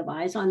set of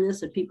eyes on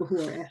this, of people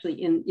who are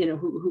actually in,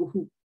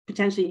 who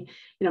potentially,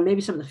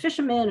 maybe some of the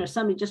fishermen or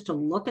somebody just to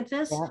look at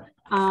this,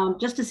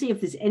 just to see if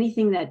there's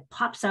anything that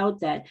pops out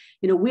that,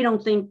 we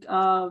don't think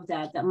of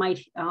that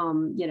might,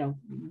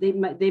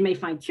 they may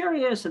find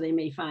curious, or they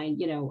may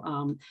find,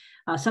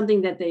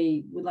 something that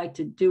they would like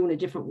to do in a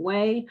different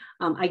way.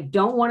 I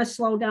don't want to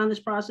slow down this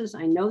process.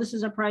 I know this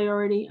is a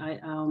priority.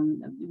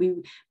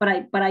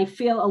 But I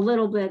feel a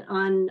little bit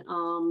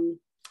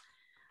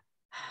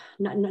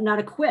not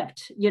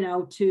equipped,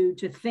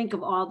 to think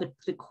of all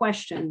the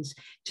questions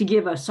to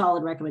give a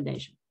solid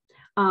recommendation.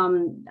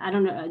 I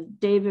don't know,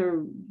 Dave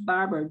or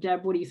Barbara,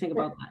 Deb, what do you think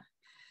about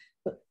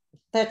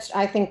that?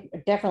 I think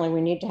definitely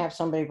we need to have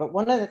somebody, but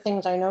one of the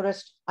things I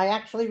noticed, I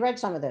actually read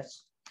some of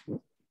this,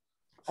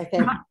 I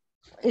think,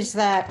 is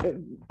that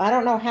I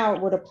don't know how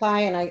it would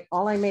apply. And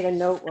all I made a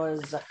note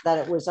was that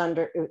it was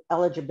under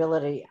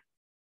eligibility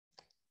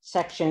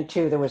section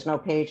 2. There was no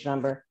page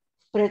number,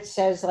 but it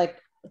says like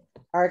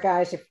our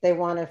guys, if they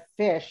want to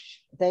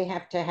fish, they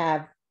have to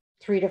have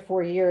 3 to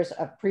 4 years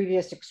of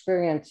previous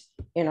experience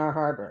in our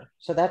harbor.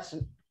 So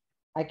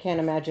I can't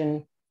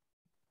imagine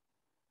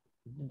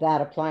that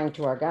applying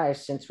to our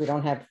guys, since we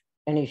don't have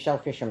any shell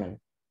fishermen,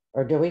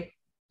 or do we?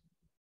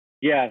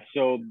 Yeah,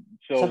 so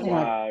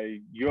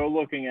you're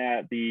looking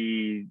at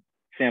the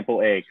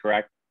sample A,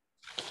 correct?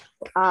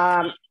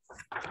 I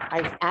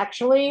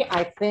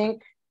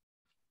think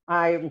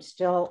I'm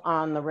still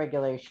on the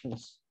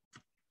regulations.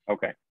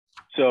 Okay.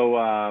 So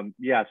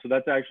so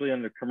that's actually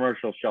under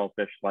commercial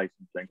shellfish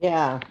licensing.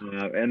 Yeah.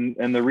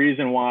 And the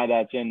reason why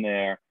that's in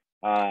there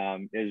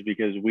is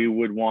because we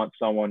would want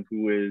someone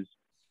who is,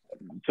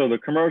 so the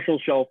commercial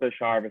shellfish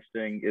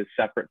harvesting is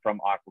separate from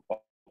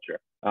aquaculture.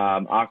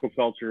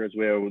 Aquaculture is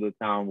where the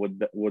town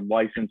would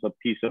license a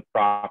piece of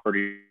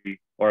property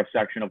or a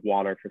section of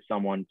water for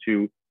someone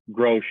to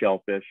grow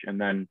shellfish and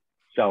then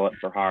sell it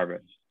for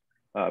harvest.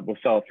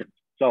 Sell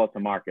it to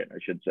market, I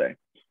should say.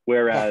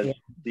 Whereas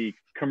the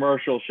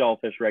commercial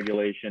shellfish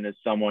regulation is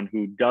someone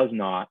who does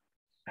not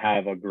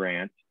have a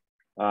grant,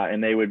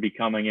 and they would be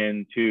coming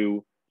in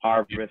to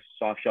harvest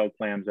soft shell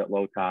clams at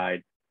low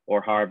tide,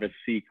 or harvest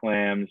sea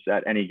clams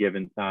at any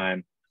given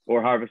time,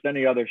 or harvest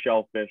any other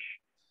shellfish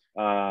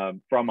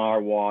from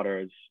our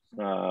waters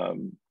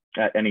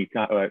at any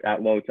time,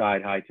 at low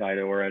tide, high tide,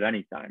 or at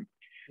any time.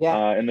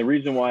 And the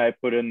reason why I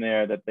put in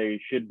there that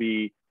they should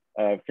be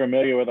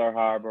familiar with our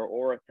harbor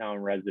or a town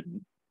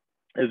resident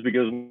is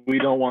because we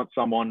don't want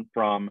someone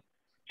from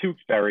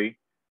Tewksbury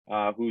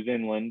who's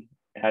inland,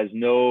 has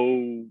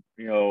no,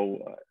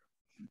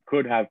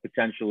 could have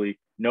potentially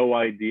no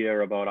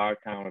idea about our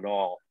town at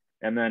all,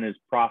 and then is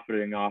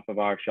profiting off of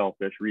our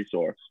shellfish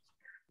resource.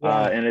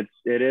 And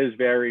it is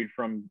varied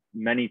from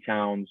many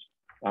towns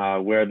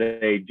where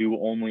they do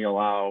only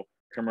allow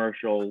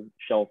commercial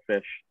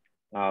shellfish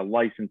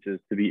licenses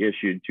to be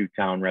issued to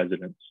town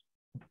residents.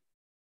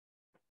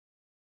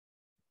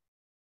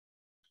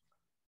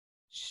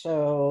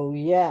 So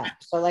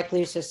so like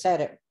Lisa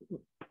said, it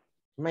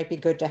might be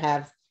good to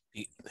have.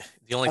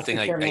 The only thing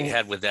I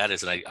had with that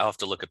is, and I'll have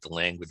to look at the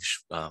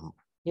language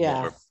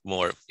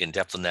more in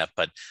depth on that,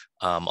 but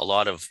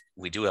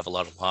we do have a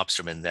lot of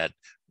lobstermen that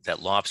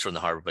lobster in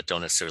the harbor but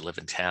don't necessarily live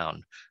in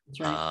town. That's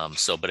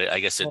right. But I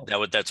guess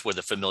that's where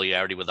the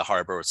familiarity with the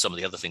harbor or some of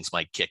the other things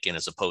might kick in,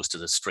 as opposed to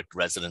the strict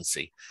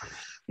residency.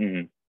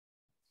 Mm-hmm.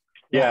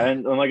 Yeah,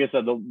 and like I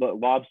said, the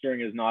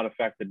lobstering is not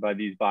affected by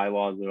these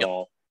bylaws at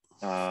all.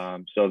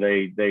 So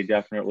they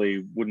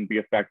definitely wouldn't be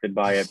affected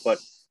by it, but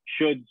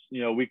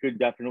we could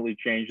definitely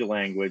change the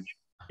language.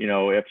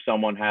 If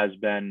someone has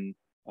been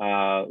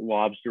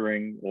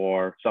lobstering,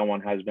 or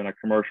someone has been a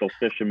commercial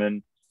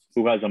fisherman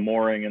who has a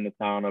mooring in the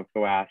town of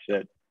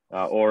Cohasset,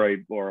 or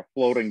a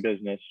floating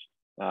business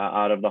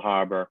out of the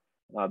harbor,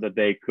 that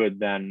they could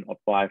then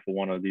apply for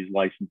one of these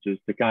licenses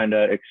to kind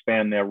of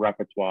expand their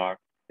repertoire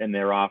and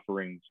their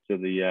offerings to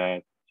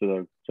the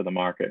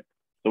market.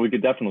 So we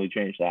could definitely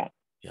change that.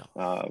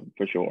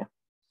 For sure.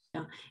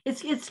 Yeah,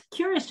 it's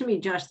curious to me,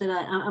 Josh, that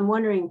I'm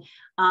wondering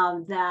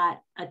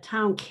that a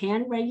town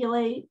can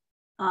regulate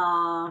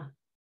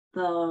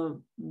the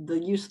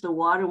use of the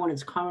water when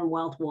it's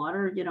Commonwealth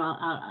water,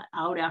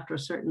 out after a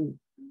certain.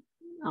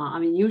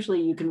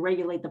 Usually you can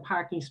regulate the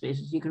parking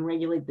spaces, you can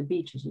regulate the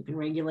beaches, you can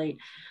regulate,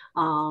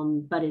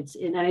 but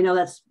and I know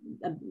that's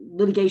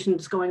litigation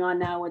that's going on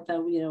now with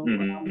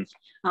the,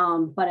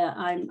 but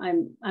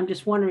I'm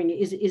just wondering,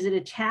 is it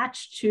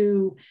attached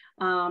to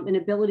an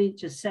ability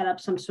to set up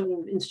some sort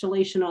of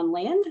installation on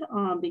land?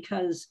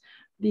 Because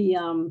the,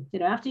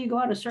 after you go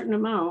out a certain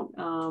amount,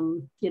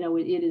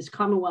 it is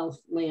Commonwealth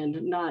land,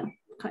 not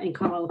in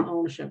Commonwealth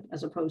ownership,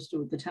 as opposed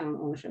to the town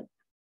ownership.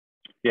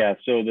 Yeah,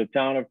 so the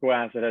town of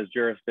Cohasset has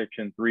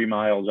jurisdiction 3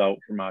 miles out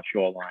from our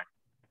shoreline,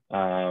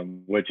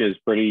 which is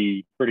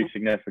pretty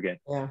significant.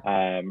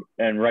 Yeah.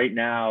 And right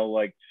now,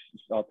 like,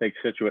 I'll take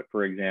Scituate,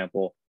 for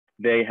example.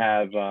 They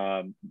have,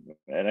 and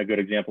a good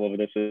example of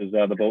this is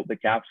the boat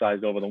that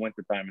capsized over the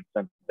wintertime and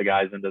sent the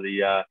guys into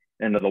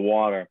the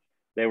water.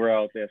 they were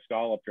out there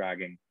scallop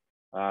dragging.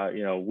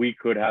 You know, we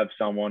could have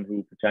someone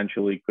who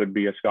potentially could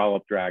be a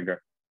scallop dragger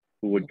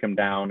who would come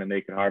down and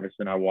they could harvest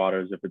in our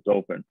waters if it's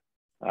open.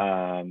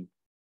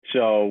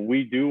 So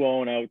we do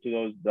own out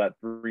to that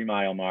 3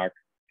 mile mark.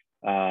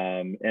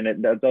 And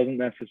that doesn't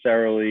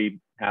necessarily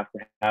have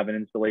to have an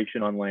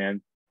installation on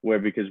land,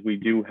 because we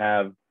do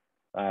have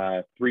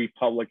 3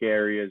 public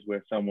areas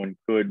where someone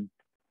could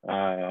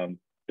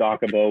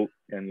dock a boat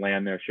and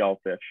land their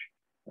shellfish.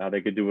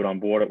 They could do it on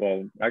board,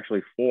 well,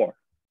 actually 4.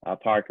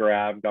 Parker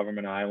Ave,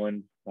 Government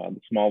Island, the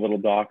small little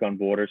dock on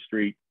Border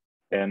Street,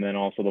 and then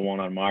also the one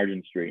on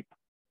Margin Street.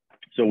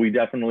 So we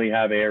definitely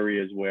have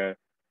areas where,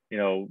 you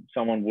know,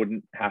 someone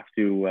wouldn't have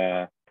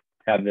to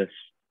have this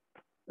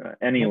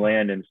any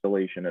land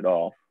installation at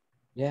all.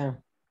 Yeah.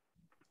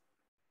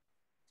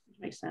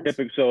 Makes sense.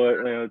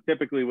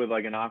 Typically with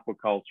like an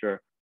aquaculture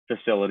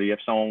facility, if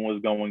someone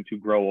was going to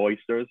grow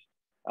oysters,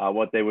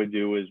 what they would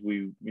do is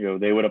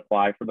they would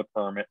apply for the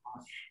permit.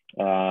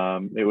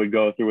 It would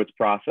go through its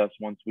process.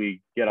 Once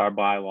we get our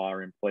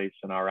bylaw in place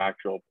and our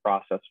actual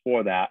process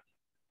for that,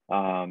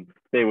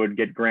 they would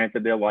get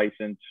granted their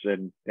license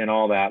and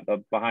all that.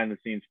 The behind the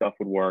scenes stuff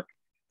would work.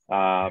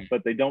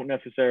 But they don't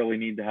necessarily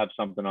need to have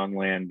something on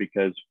land,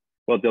 because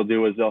what they'll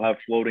do is they'll have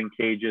floating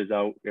cages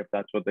out if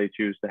that's what they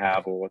choose to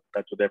have, or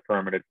that's what they're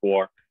permitted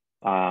for.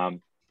 But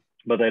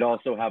they'd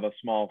also have a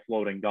small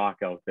floating dock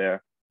out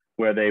there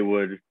where they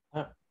would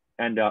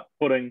end up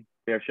putting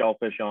their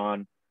shellfish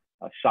on,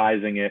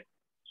 sizing it,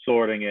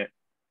 sorting it,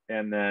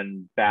 and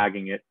then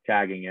bagging it,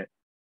 tagging it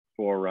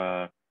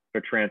for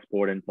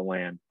transport into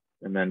land,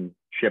 and then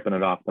shipping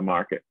it off the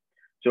market.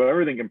 So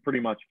everything can pretty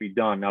much be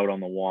done out on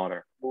the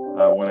water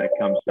when it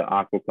comes to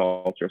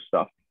aquaculture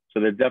stuff. So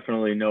there's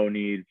definitely no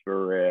need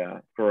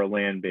for a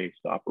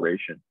land-based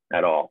operation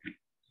at all,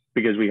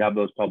 because we have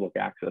those public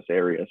access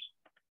areas.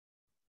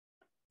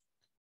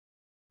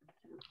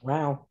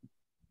 Wow.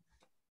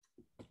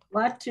 A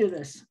lot to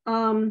this.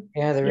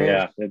 Yeah, there is.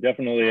 Yeah, it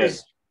definitely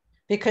is.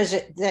 Because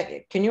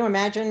can you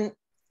imagine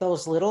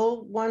those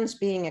little ones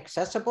being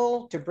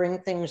accessible to bring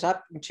things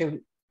up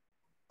into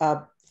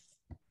a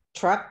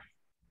truck?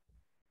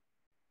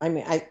 I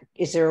mean,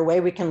 is there a way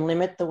we can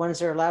limit the ones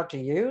they're allowed to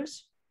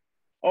use?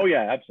 Oh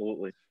yeah,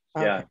 absolutely.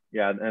 Okay.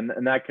 Yeah,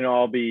 and that can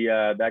all be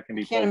that can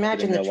be. I can't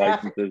imagine the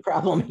traffic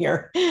problem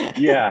here.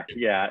 yeah,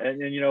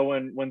 and you know,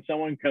 when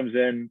someone comes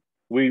in,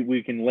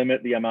 we can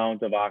limit the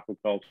amount of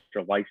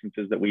aquaculture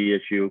licenses that we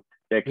issue.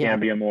 There can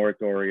be a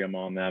moratorium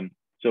on them,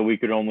 so we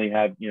could only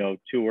have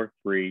 2 or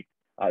 3.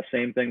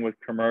 Same thing with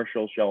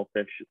commercial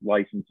shellfish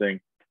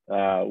licensing.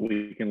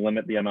 We can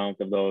limit the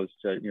amount of those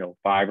to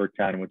 5 or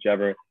 10,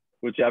 whichever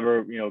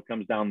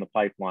comes down the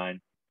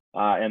pipeline,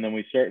 and then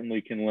we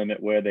certainly can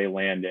limit where they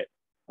land it,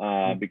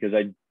 because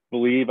I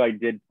believe I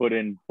did put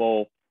in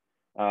both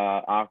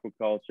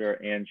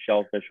aquaculture and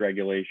shellfish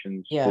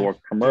regulations for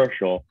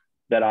commercial,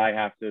 that I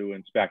have to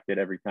inspect it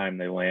every time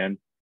they land,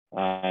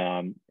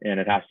 and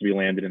it has to be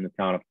landed in the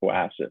town of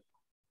Cohasset.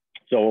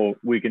 So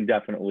we can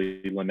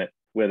definitely limit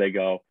where they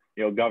go.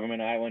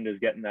 Government Island is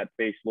getting that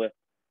facelift,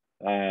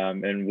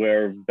 and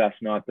we're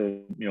best not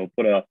to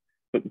put a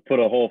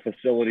whole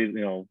facility,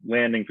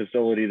 landing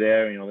facility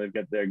there.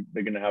 They're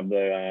going to have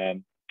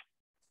the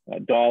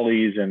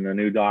dollies and the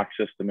new dock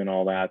system and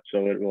all that.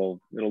 So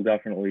it'll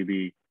definitely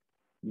be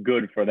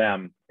good for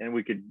them, and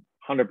we could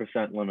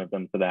 100% limit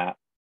them to that.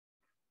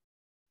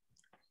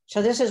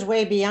 So this is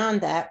way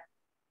beyond that.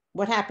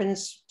 What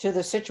happens to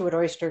the Scituate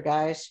oyster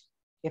guys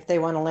if they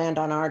want to land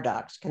on our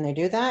docks? Can they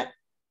do that?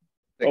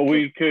 Well,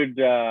 we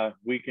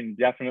can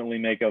definitely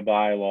make a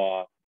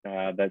bylaw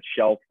that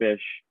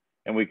shellfish,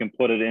 and we can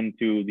put it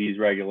into these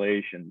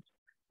regulations,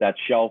 that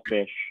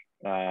shellfish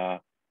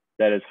that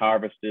is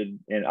harvested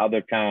in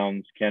other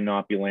towns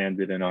cannot be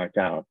landed in our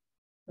town,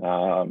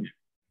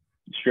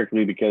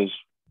 strictly because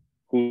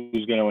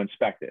who's going to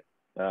inspect it?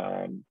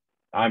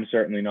 I'm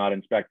certainly not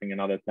inspecting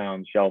another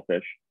town's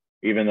shellfish,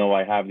 even though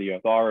I have the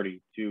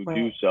authority to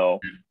do so.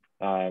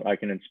 I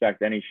can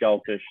inspect any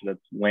shellfish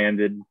that's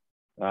landed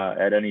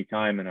at any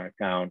time in our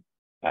town.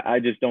 I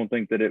just don't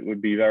think that it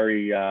would be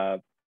very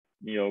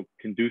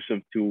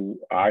conducive to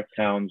our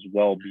town's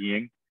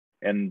well-being,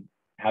 and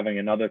having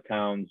another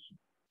town's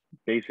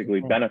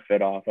basically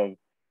benefit off of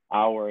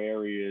our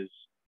areas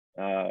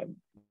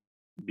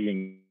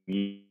being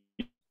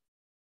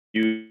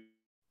used.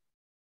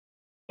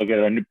 Look at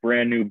a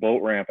brand new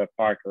boat ramp at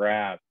Parker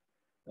Ave,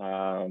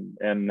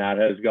 and that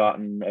has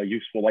gotten a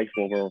useful life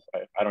over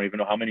I don't even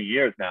know how many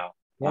years now.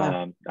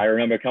 I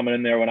remember coming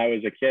in there when I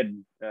was a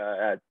kid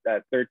at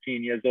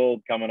 13 years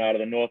old, coming out of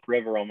the North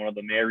River on one of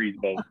the Mary's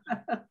boats,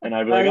 and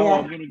I'd be like,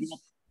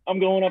 I'm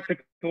going up to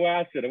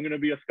Cohasset. I'm going to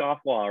be a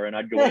scofflaw, and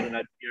I'd go in and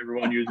I'd see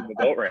everyone using the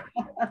boat ramp.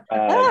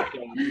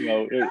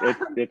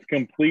 It's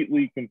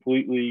completely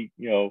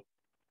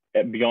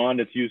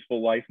beyond its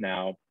useful life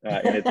now,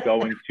 and it's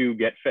going to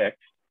get fixed.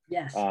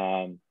 Yes.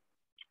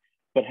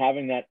 But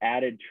having that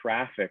added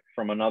traffic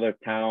from another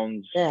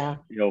town's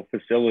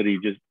facility,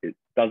 it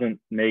doesn't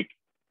make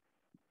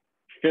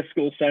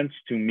fiscal sense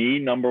to me,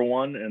 number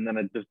one, and then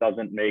it just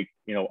doesn't make,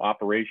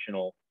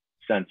 operational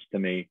sense to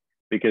me,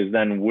 because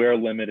then we're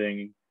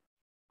limiting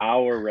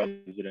our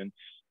residents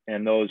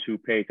and those who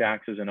pay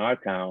taxes in our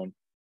town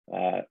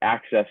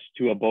access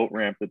to a boat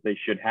ramp that they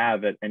should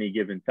have at any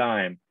given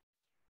time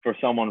for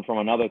someone from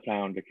another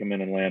town to come in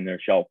and land their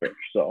shellfish.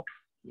 So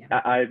yeah.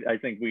 I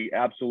think we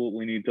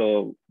absolutely need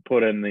to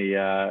put in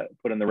the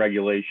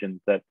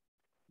regulations that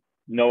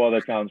no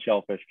other town's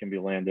shellfish can be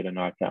landed in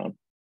our town.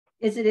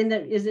 Is it in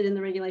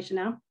the regulation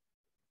now?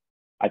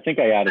 I think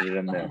I added it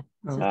in there.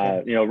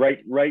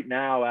 Okay. Right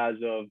now, as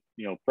of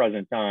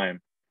present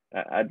time,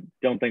 I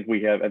don't think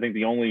we have. I think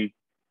the only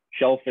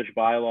shellfish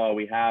bylaw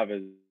we have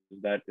is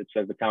that it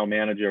says the town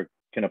manager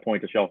can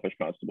appoint a shellfish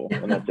constable,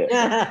 and that's it.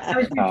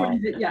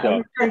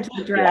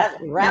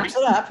 Wraps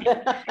it up.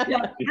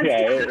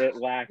 It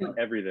lacks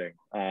everything.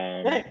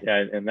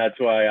 And that's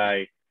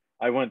why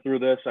I went through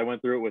this. I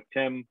went through it with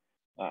Tim.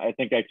 I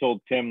think I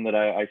told Tim that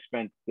I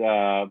spent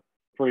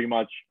pretty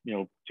much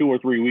 2 or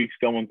 3 weeks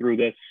going through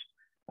this,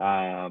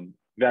 vetting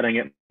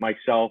it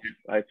myself.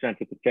 I sent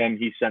it to Tim.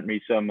 He sent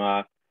me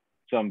some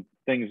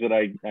things that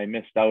I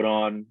missed out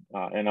on,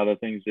 and other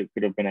things that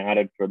could have been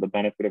added for the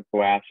benefit of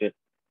Cohasset.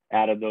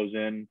 Added those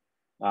in,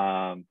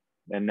 and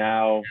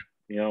now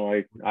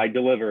I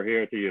deliver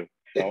here to you.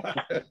 So.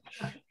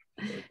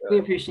 We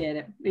appreciate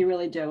it. We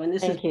really do. And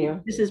this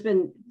has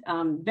been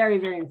very,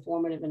 very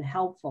informative and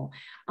helpful.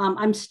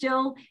 I'm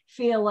still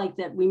feel like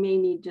that we may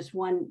need just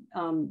one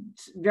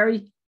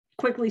very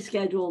quickly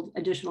scheduled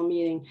additional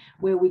meeting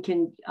where we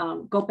can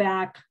go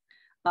back,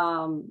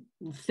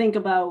 think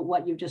about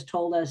what you've just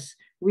told us,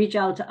 reach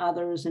out to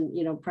others,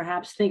 and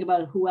perhaps think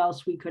about who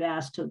else we could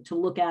ask to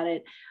look at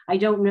it. I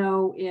don't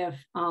know if,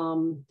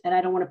 and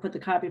I don't want to put the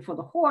cart before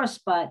the horse,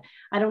 but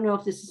I don't know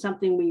if this is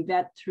something we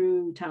vet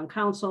through town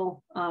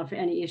council for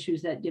any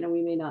issues that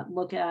we may not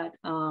look at.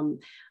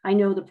 I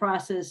know the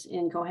process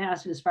in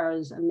Cohasset as far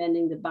as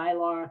amending the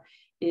bylaw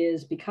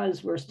is,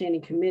 because we're a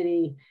standing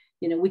committee,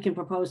 we can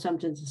propose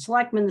something to the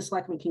selectmen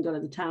can go to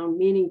the town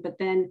meeting, but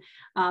then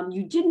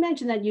you did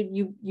mention that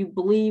you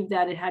believe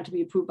that it had to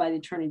be approved by the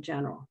Attorney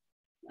General.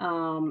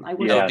 That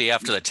would be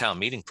after the town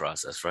meeting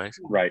process, right?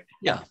 Right.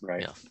 Yeah.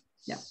 Right.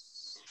 Yeah.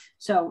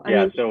 So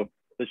so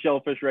the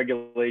shellfish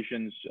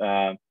regulations,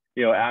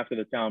 after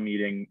the town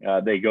meeting,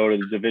 they go to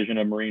the Division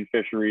of Marine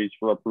Fisheries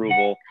for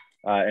approval,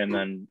 and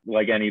then,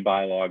 like any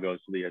bylaw,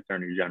 goes to the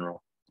Attorney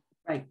General.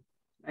 Right.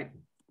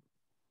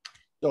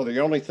 So the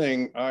only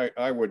thing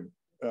I would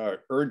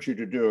urge you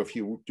to do, if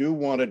you do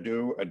want to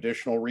do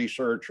additional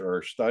research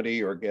or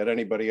study or get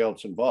anybody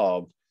else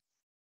involved,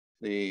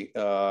 the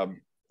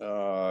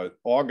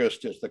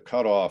August is the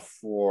cutoff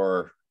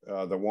for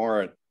the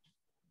warrant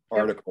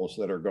articles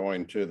that are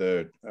going to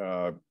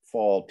the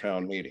fall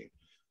town meeting.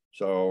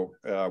 So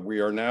we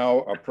are now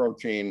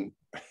approaching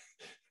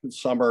the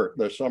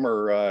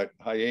summer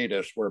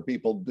hiatus where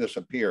people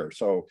disappear.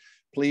 So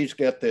please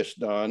get this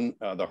done.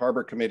 The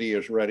Harbor Committee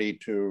is ready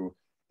to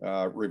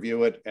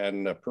review it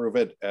and approve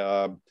it.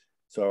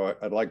 So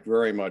I'd like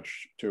very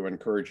much to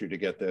encourage you to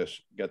get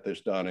this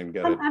done and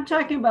get it. I'm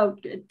talking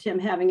about Tim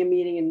having a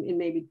meeting in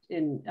maybe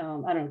in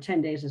I don't know,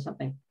 10 days or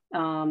something.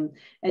 And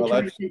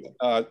well,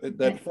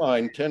 that's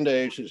fine. 10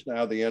 days is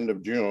now the end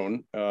of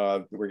June.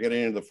 We're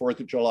getting into the 4th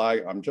of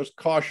July. I'm just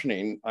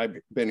cautioning. I've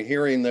been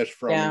hearing this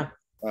from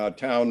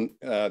town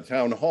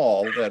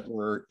hall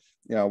that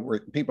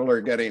people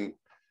are getting.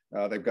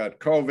 They've got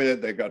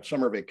COVID. They've got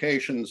summer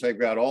vacations. They've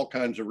got all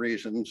kinds of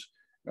reasons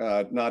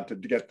not to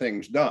get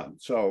things done.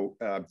 So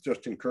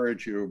just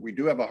encourage you. We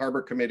do have a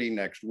Harbor Committee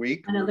next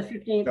week. I know, the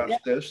 15th.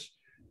 This.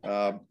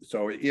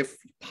 So if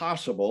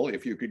possible,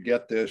 if you could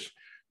get this,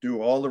 do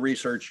all the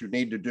research you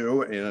need to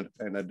do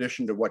in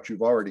addition to what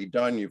you've already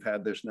done. You've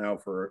had this now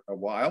for a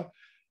while.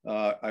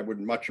 I would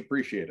much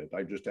appreciate it.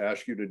 I just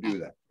ask you to do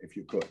that if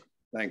you could.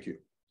 Thank you.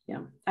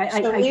 Yeah.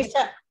 So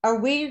Lisa, are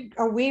we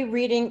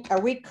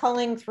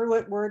culling through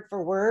it word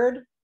for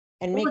word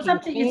and making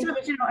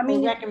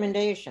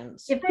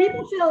recommendations? If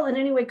people feel in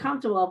any way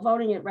comfortable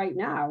voting it right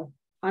now,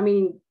 I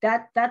mean,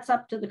 that's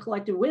up to the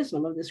collective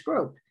wisdom of this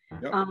group.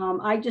 Yep.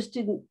 I just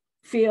didn't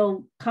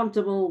feel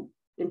comfortable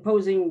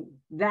imposing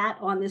that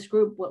on this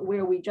group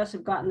where we just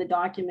have gotten the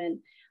document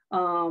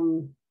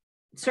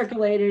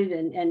circulated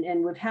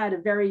and we've had a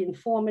very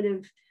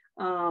informative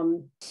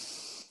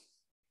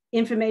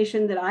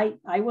information that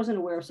I wasn't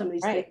aware of some of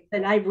these things,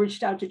 and I've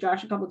reached out to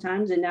Josh a couple of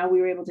times, and now we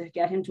were able to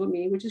get him to a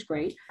meeting, which is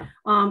great.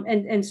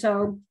 And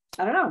so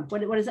I don't know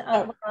what is it.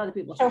 What are other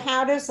people? So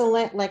how does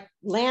the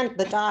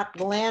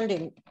the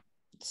landing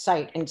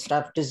site and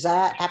stuff? Does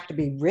that have to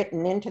be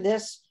written into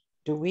this?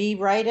 Do we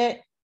write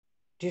it?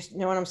 Do you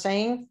know what I'm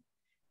saying?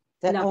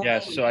 No. Yeah.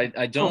 So I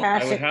don't.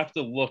 I would have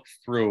to look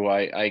through.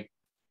 I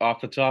off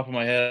the top of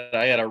my head,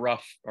 I had a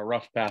rough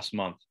past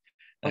month.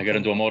 I got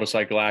into a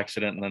motorcycle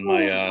accident, and then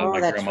my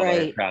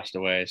grandmother passed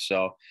away.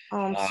 So,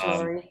 I'm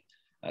sorry.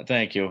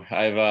 Thank you.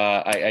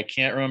 I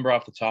can't remember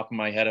off the top of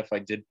my head if I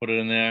did put it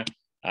in there.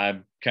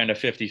 I'm kind of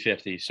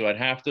 50-50. So I'd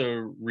have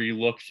to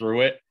re-look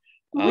through it.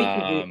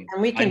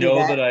 I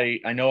know that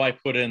I know I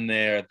put in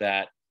there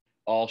that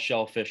all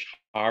shellfish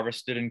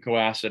harvested in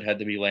Cohasset had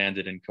to be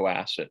landed in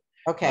Cohasset.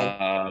 Okay.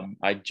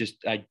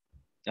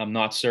 I'm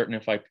not certain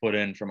if I put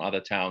in from other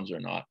towns or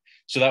not.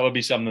 So that would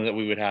be something that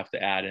we would have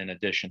to add in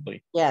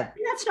additionally. Yeah.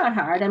 That's not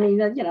hard. I mean,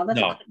 you know, that's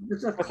no.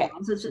 a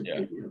clause.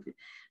 Yeah.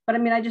 But I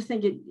mean, I just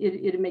think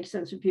it makes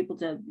sense for people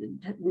to,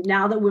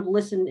 now that we've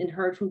listened and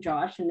heard from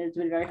Josh, and it's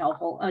been very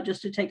helpful,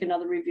 just to take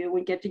another review.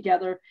 We get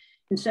together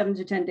in 7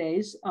 to 10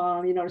 days.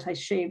 You notice I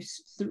shaved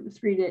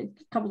 3 days,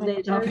 a couple of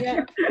days off,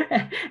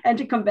 and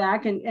to come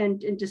back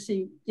and to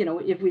see, you know,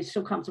 if we're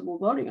still comfortable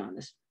voting on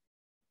this.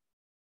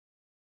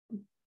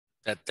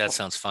 That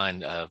sounds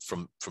fine.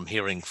 From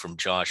hearing from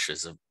Josh,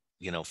 as a,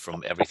 you know,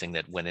 from everything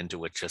that went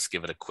into it, just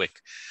give it a quick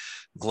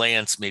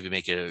glance, maybe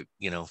make a,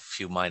 you know,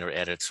 few minor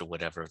edits or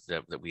whatever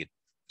that we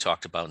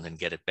talked about, and then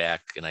get it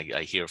back. And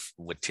I hear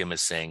what Tim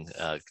is saying.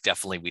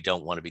 Definitely, we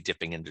don't want to be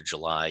dipping into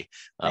July.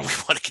 We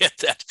want to get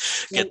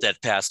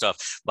that passed off.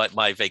 But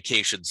my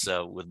vacations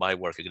with my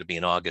work are going to be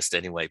in August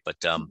anyway. But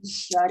I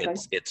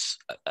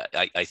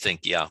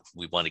think, yeah,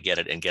 we want to get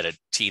it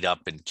teed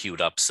up and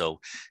queued up so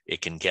it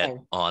can get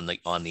on the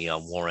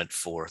warrant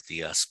for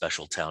the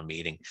special town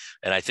meeting.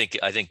 And I think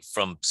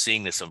from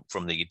seeing this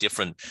from the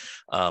different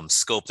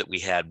scope that we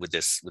had with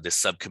this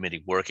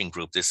subcommittee working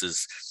group, this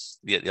is,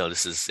 you know,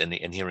 this is,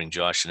 and hearing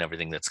Josh and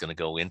everything that's going to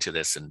go into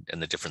this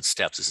and the different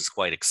steps, this is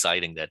quite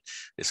exciting that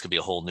this could be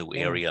a whole new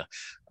area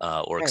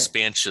or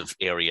expansive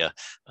area,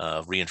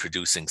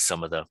 reintroducing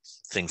some of the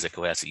things that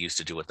Cohasset used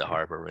to do at the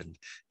harbor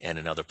and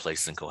in other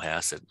places in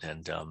Cohasset.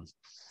 And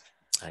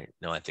I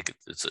think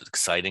it's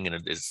exciting, and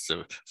it's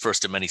the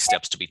first of many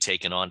steps to be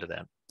taken onto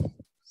that.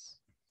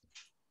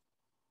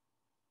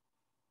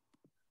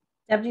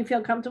 Deb, do you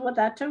feel comfortable with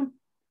that too?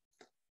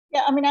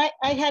 Yeah, I mean, I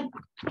had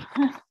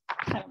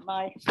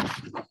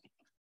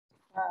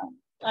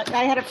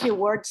I had a few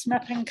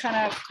wordsmithing kind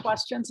of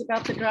questions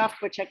about the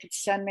draft, which I could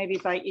send maybe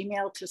by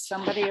email to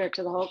somebody or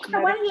to the whole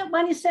committee.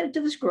 Why don't you send it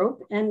to this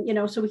group, and, you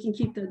know, so we can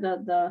keep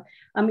the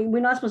I mean,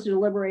 we're not supposed to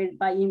deliberate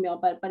by email,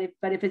 but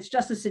if it's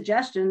just a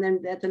suggestion,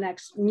 then at the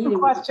next meeting.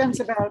 Questions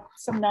about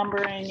some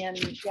numbering and,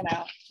 you know,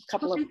 a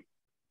couple of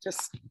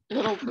just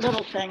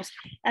little things.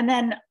 And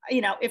then, you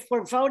know, if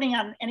we're voting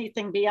on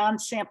anything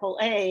beyond sample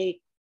A,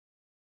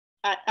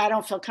 I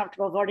don't feel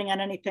comfortable voting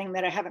on anything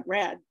that I haven't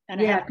read. And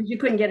yeah, because you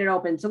couldn't get it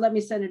open. So let me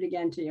send it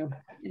again to you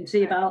and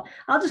see if I'll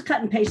just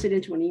cut and paste it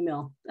into an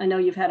email. I know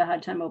you've had a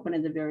hard time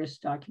opening the various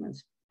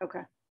documents.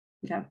 Okay.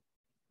 Okay.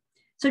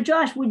 So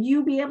Josh, would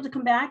you be able to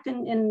come back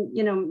in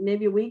you know,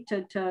 maybe a week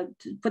to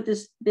put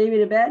this baby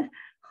to bed?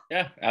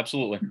 Yeah,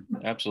 absolutely.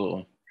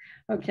 Absolutely.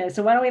 Okay.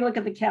 So why don't we look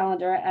at the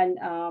calendar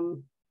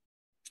and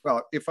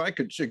well, if I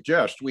could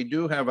suggest, we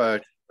do have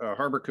a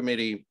Harbor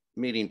Committee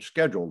meeting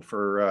scheduled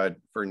for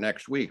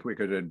next week. We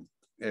could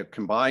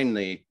combine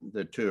the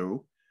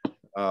two,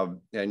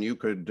 and you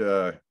could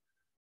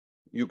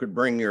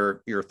bring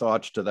your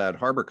thoughts to that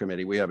Harbor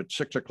Committee. We have it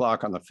 6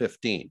 o'clock on the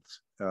 15th,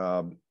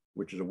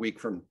 which is a week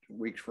from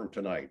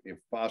tonight, if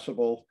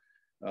possible.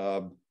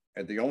 And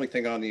the only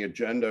thing on the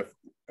agenda,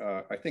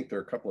 I think there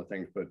are a couple of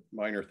things, but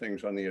minor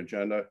things on the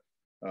agenda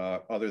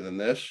other than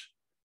this.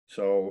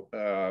 So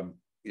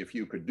if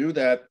you could do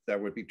that, that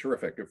would be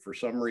terrific. If for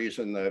some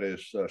reason that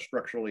is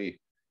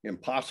structurally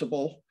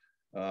impossible,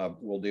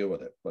 we'll deal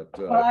with it. But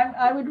well,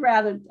 I would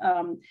rather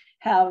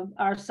have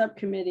our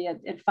subcommittee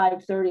at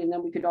 5:30, and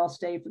then we could all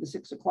stay for the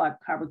 6 o'clock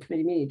Harbor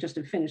Committee meeting just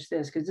to finish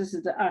this, because this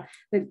is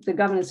the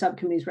Governance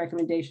Subcommittee's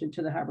recommendation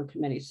to the Harbor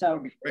Committee.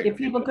 So if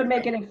people could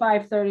make it at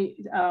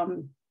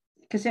 5:30,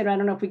 Cassandra, I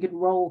don't know if we could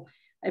roll,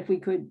 if we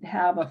could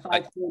have a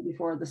 5:30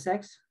 before the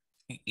 6th.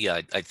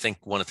 Yeah, I think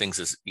one of the things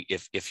is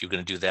if you're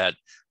going to do that,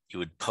 you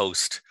would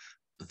post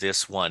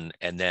this one,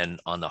 and then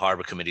on the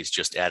Harbor Committees,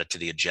 just add it to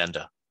the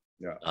agenda.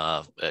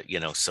 Yeah. You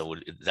know, so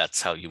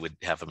that's how you would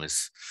have them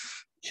as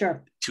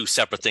sure 2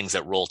 separate things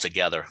that roll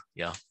together.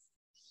 Yeah.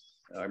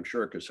 I'm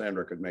sure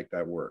Cassandra could make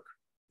that work.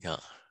 Yeah.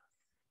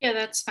 Yeah,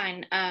 that's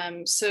fine.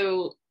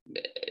 So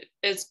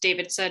as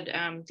David said,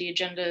 the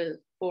agenda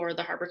for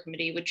the Harbor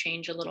Committee would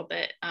change a little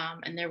bit,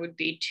 and there would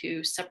be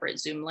 2 separate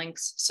Zoom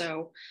links.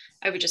 So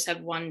I would just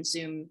have one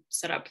Zoom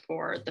set up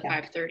for the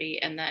 5:30,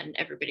 and then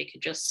everybody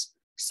could just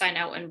sign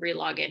out and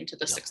re-log into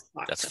the 6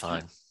 o'clock. That's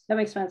fine. That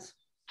makes sense.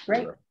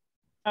 Great.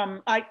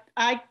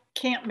 I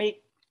can't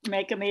make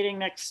a meeting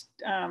next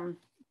on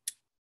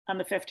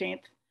the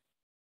 15th.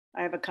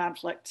 I have a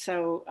conflict.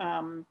 So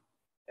I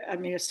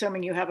mean,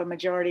 assuming you have a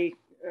majority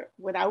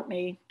without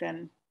me,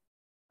 then.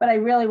 But I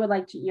really would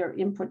like your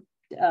input,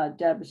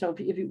 Deb. So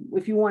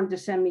if you wanted to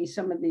send me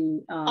some of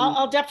the,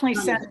 I'll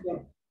definitely send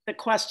the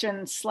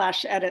questions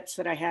 / edits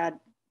that I had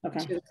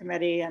to the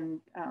committee,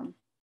 and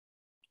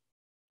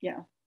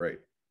yeah. Great.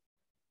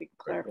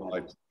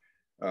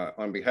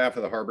 On behalf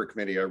of the Harbor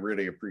Committee, I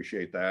really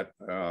appreciate that.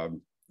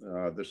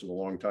 This is a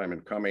long time in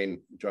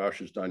coming. Josh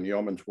has done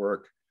yeoman's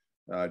work.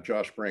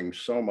 Josh brings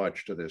so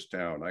much to this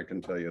town. I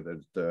can tell you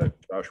that,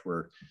 Josh,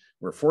 we're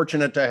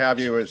fortunate to have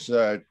you as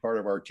part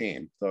of our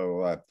team.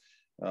 So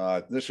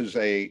this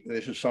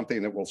is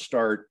something that will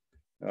start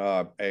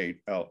a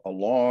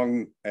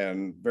long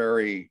and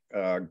very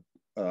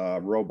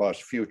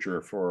robust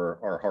future for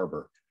our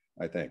harbor,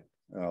 I think.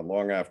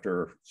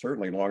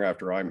 Certainly long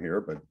after I'm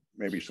here, but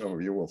maybe some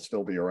of you will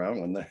still be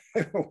around when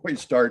we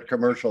start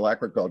commercial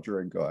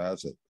aquaculture in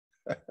Cohasset.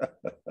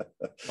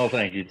 Oh,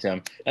 thank you,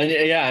 Tim. And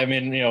yeah, I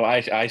mean,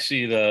 I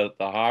see the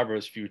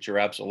harbor's future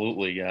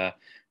absolutely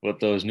with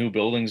those new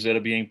buildings that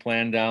are being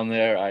planned down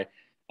there.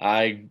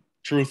 I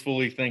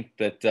truthfully think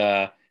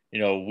that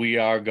we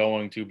are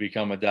going to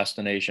become a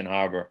destination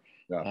harbor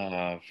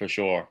for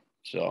sure.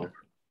 So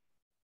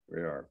we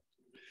are.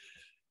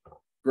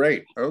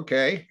 Great.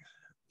 Okay.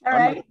 All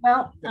right.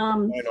 Well,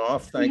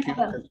 thank you.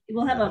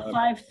 We'll have a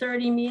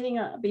 5:30 meeting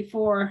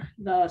before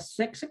the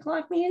 6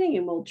 o'clock meeting,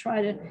 and we'll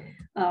try to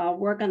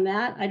work on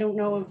that. I don't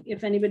know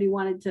if anybody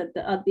wanted to.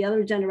 The other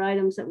agenda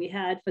items that we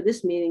had for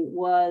this meeting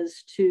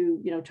was to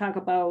talk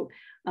about.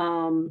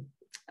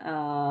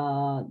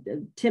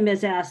 Tim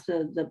has asked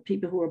the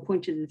people who are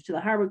appointed to the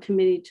Harbor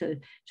Committee to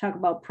talk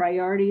about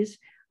priorities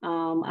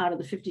out of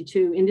the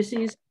 52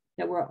 indices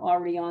that were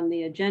already on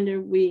the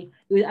agenda.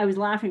 I was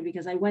laughing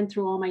because I went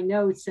through all my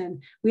notes,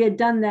 and we had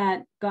done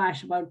that,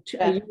 gosh, about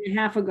a year and a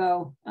half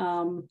ago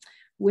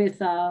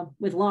with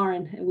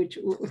Lauren, and we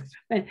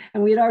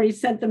had already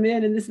sent them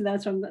in and this and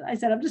that. So I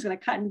said, I'm just going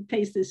to cut and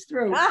paste this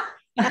through.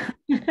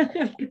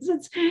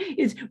 Because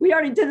we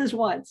already did this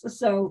once.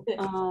 So,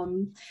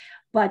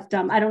 but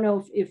I don't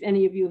know if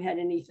any of you had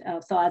any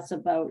thoughts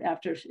about,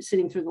 after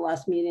sitting through the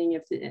last meeting,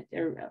 if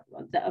there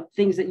are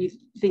things that you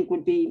think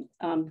would be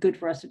good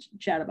for us to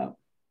chat about,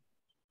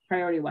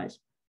 priority-wise.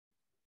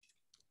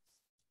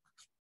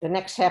 The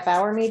next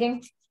half-hour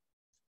meeting?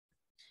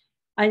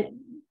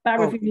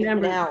 Barbara, if you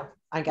remember. Now,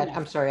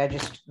 I'm sorry, I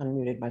just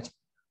unmuted myself.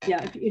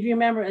 Yeah, if you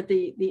remember at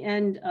the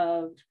end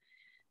of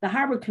the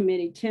Harbor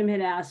Committee, Tim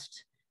had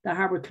asked the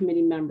Harbor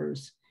Committee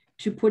members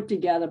to put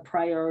together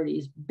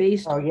priorities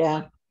based on. Oh,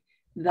 yeah.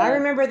 I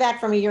remember that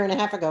from a year and a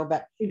half ago,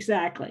 but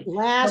exactly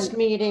last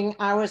meeting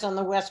I was on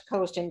the West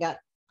Coast and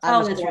I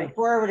was going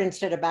forward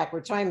instead of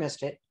backwards, so I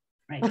missed it.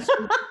 Right.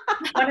 So,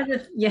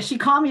 she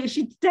called me.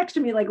 She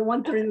texted me like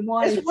 1:30 in the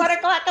morning. It's 1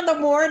 o'clock in the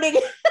morning.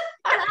 And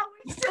I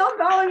was still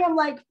going. I'm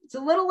like, it's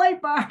a little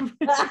late, Barb.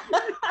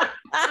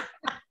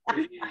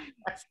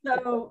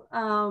 So,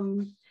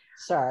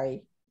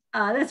 sorry.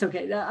 That's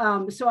okay.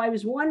 So I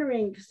was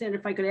wondering, Sandra,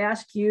 if I could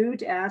ask you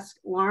to ask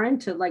Lauren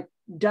to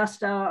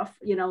dust off,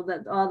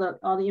 that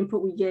all the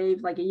input we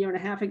gave like a year and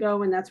a half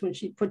ago, and that's when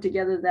she put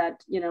together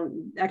that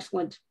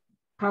excellent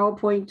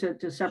PowerPoint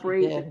to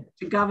separate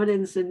the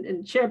governance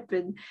and CHIP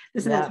and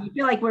this and that. So I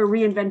feel like we're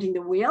reinventing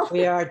the wheel.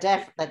 We are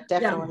that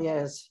definitely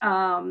is.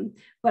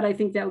 But I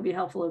think that would be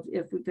helpful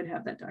if we could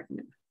have that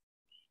document.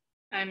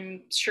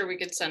 I'm sure we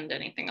could send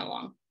anything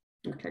along.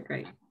 Okay,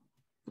 great.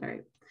 All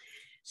right.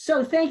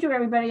 So thank you,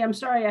 everybody. I'm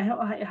sorry. I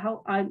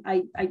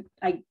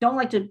don't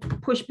like to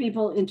push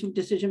people into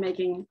decision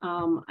making.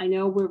 I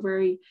know we're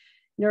very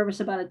nervous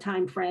about a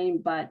time frame,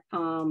 but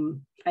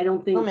I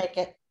don't think we'll make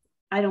it.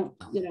 I don't,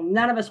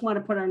 none of us want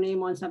to put our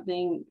name on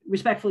something,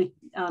 respectfully,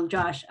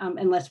 Josh,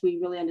 unless we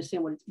really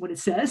understand what it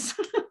says.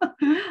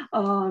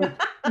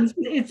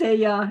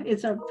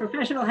 It's a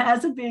professional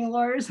hazard being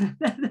lawyers.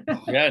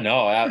 Yeah,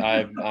 no,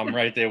 I'm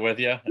right there with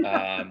you,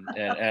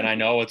 and I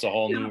know it's a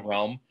whole new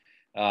realm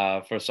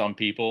for some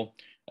people,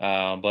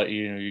 but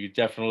you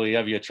definitely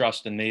have your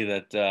trust in me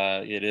that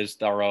it is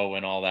thorough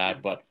and all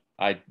that. But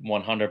I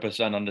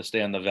 100%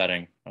 understand the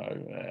vetting,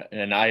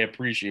 and I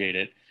appreciate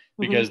it.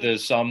 Because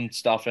there's some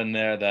stuff in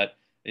there that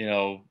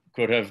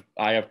could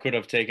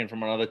have taken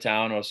from another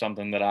town, or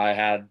something that I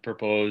had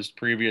proposed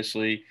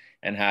previously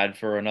and had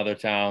for another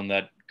town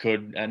that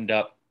could end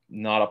up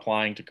not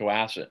applying to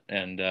Cohasset.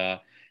 And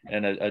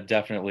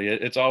definitely,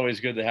 it's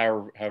always good to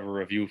have a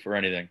review for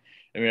anything.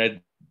 I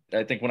mean,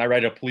 I think when I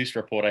write a police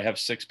report, I have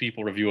 6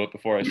 people review it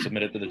before I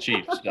submit it to the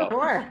chief. So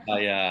sure.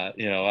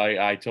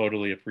 I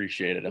totally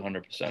appreciate it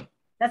 100%.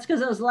 That's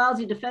because those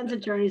lousy defense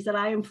attorneys that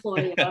I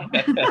employ.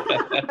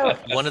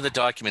 One of the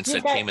documents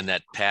that came in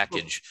that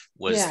package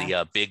was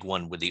the big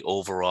one with the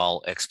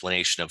overall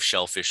explanation of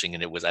shellfishing,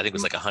 and I think it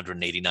was like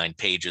 189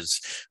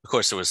 pages. Of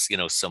course, there was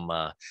some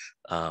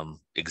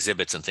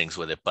exhibits and things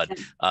with it, but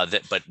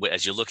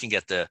as you're looking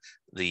at the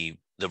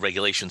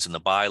regulations in the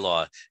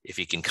bylaw, if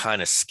you can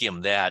kind of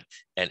skim that,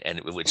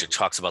 and which it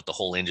talks about the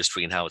whole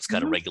industry and how it's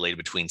kind of regulated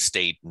between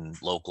state and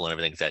local and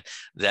everything,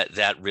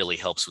 that really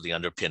helps with the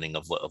underpinning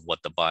of what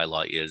the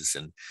bylaw is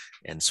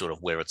and sort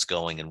of where it's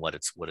going and what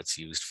it's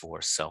used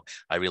for. So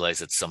I realize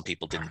that some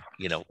people didn't,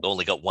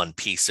 only got one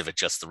piece of it,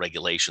 just the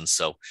regulations.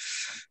 So,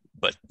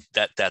 but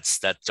that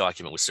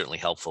document was certainly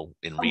helpful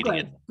in reading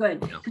it.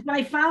 Good. Because when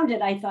I found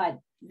it, I thought,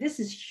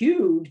 this is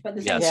huge, but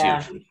this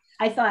is huge.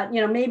 I thought,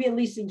 maybe at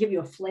least to give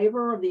you a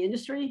flavor of the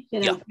industry,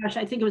 gosh,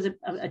 I think it was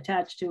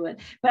attached to it,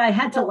 but I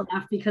had to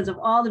laugh because of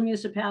all the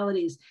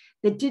municipalities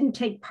that didn't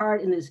take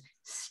part in this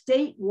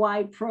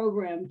statewide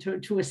program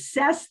to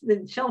assess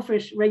the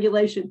shellfish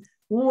regulation.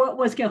 What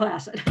was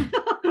Cohasset?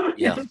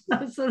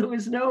 Yeah. So there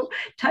was no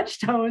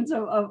touchstones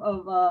of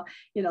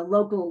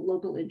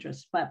local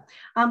interest. But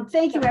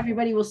thank you,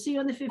 everybody. We'll see you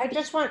on the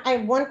 15th. I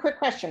have one quick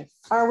question.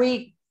 Are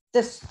we,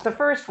 the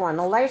first one,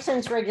 the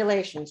license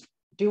regulations,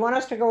 do you want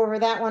us to go over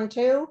that one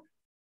too?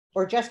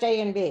 Or just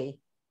A and B?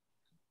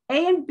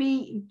 A and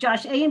B,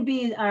 Josh, A and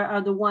B are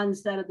the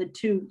ones that are the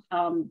two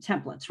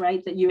templates,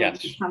 right? That you're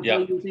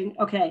using.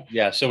 Okay.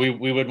 Yeah. So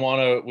we would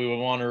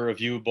want to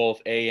review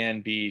both A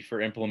and B for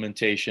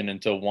implementation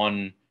into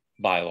one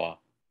bylaw.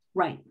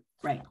 Right.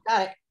 Got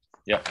it.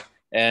 Yep.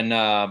 And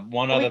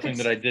one other thing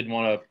that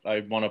I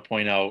want to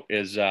point out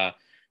is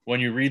when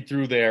you read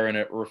through there and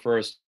it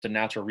refers to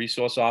natural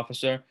resource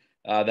officer,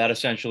 that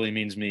essentially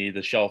means me,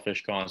 the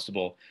shellfish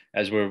constable,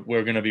 as we're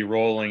going to be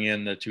rolling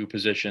in the two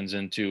positions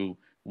into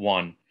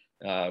one.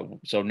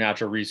 So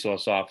natural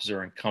resource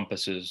officer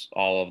encompasses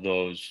all of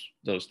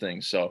those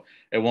things. So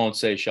it won't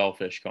say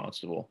shellfish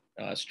constable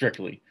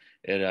strictly.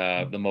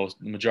 The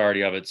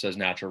majority of it says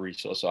natural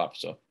resource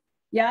officer.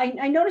 Yeah,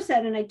 I noticed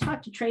that, and I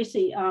talked to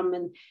Tracy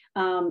in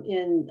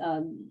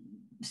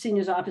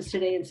senior's office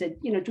today and said,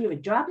 do we have a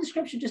job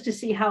description just to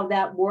see how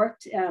that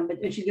worked?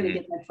 But she's going to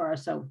get that for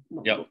us, so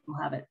we'll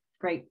have it.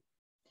 Great.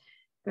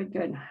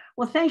 Good.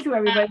 Well, thank you,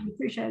 everybody.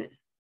 Appreciate it.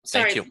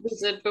 Sorry,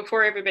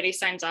 before everybody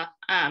signs off,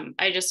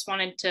 I just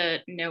wanted to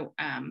note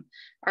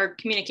our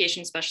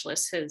communication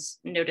specialist has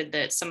noted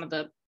that some of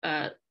the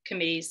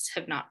committees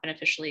have not been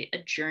officially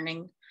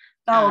adjourning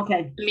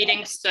the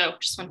meeting. So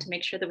just want to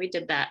make sure that we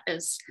did that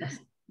as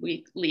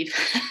we leave.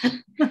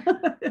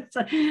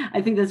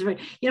 I think that's very,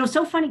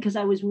 so funny because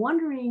I was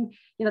wondering,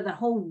 the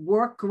whole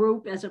work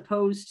group as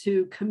opposed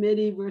to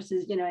committee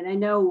versus, and I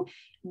know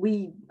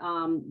we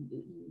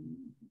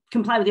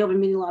comply with the open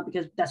meeting law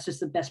because that's just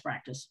the best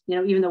practice.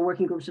 Even though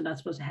working groups are not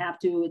supposed to have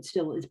to,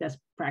 it's best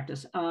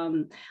practice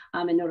and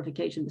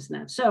notification, this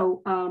and that.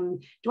 So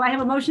do I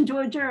have a motion to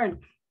adjourn?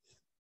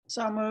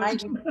 So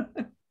moved.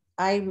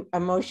 A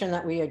motion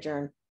that we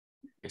adjourn.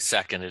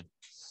 Seconded.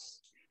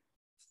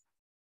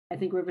 I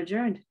think we've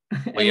adjourned.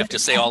 Well, you have to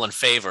say all in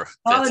favor.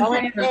 All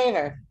in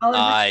favor.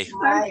 Aye.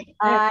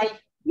 Aye.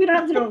 You don't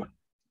have to do.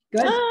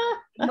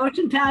 Good.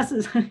 Motion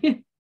passes.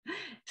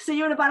 See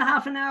you in about a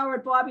half an hour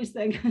at Bobby's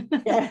thing.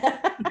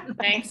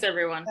 Thanks,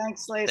 everyone.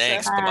 Thanks, Lisa.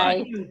 Thanks.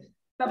 Bye-bye.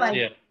 Bye-bye.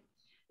 Yeah.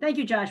 Thank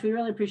you, Josh. We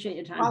really appreciate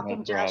your time. Welcome,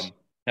 No Josh. problem.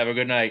 Have a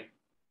good night.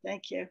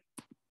 Thank you.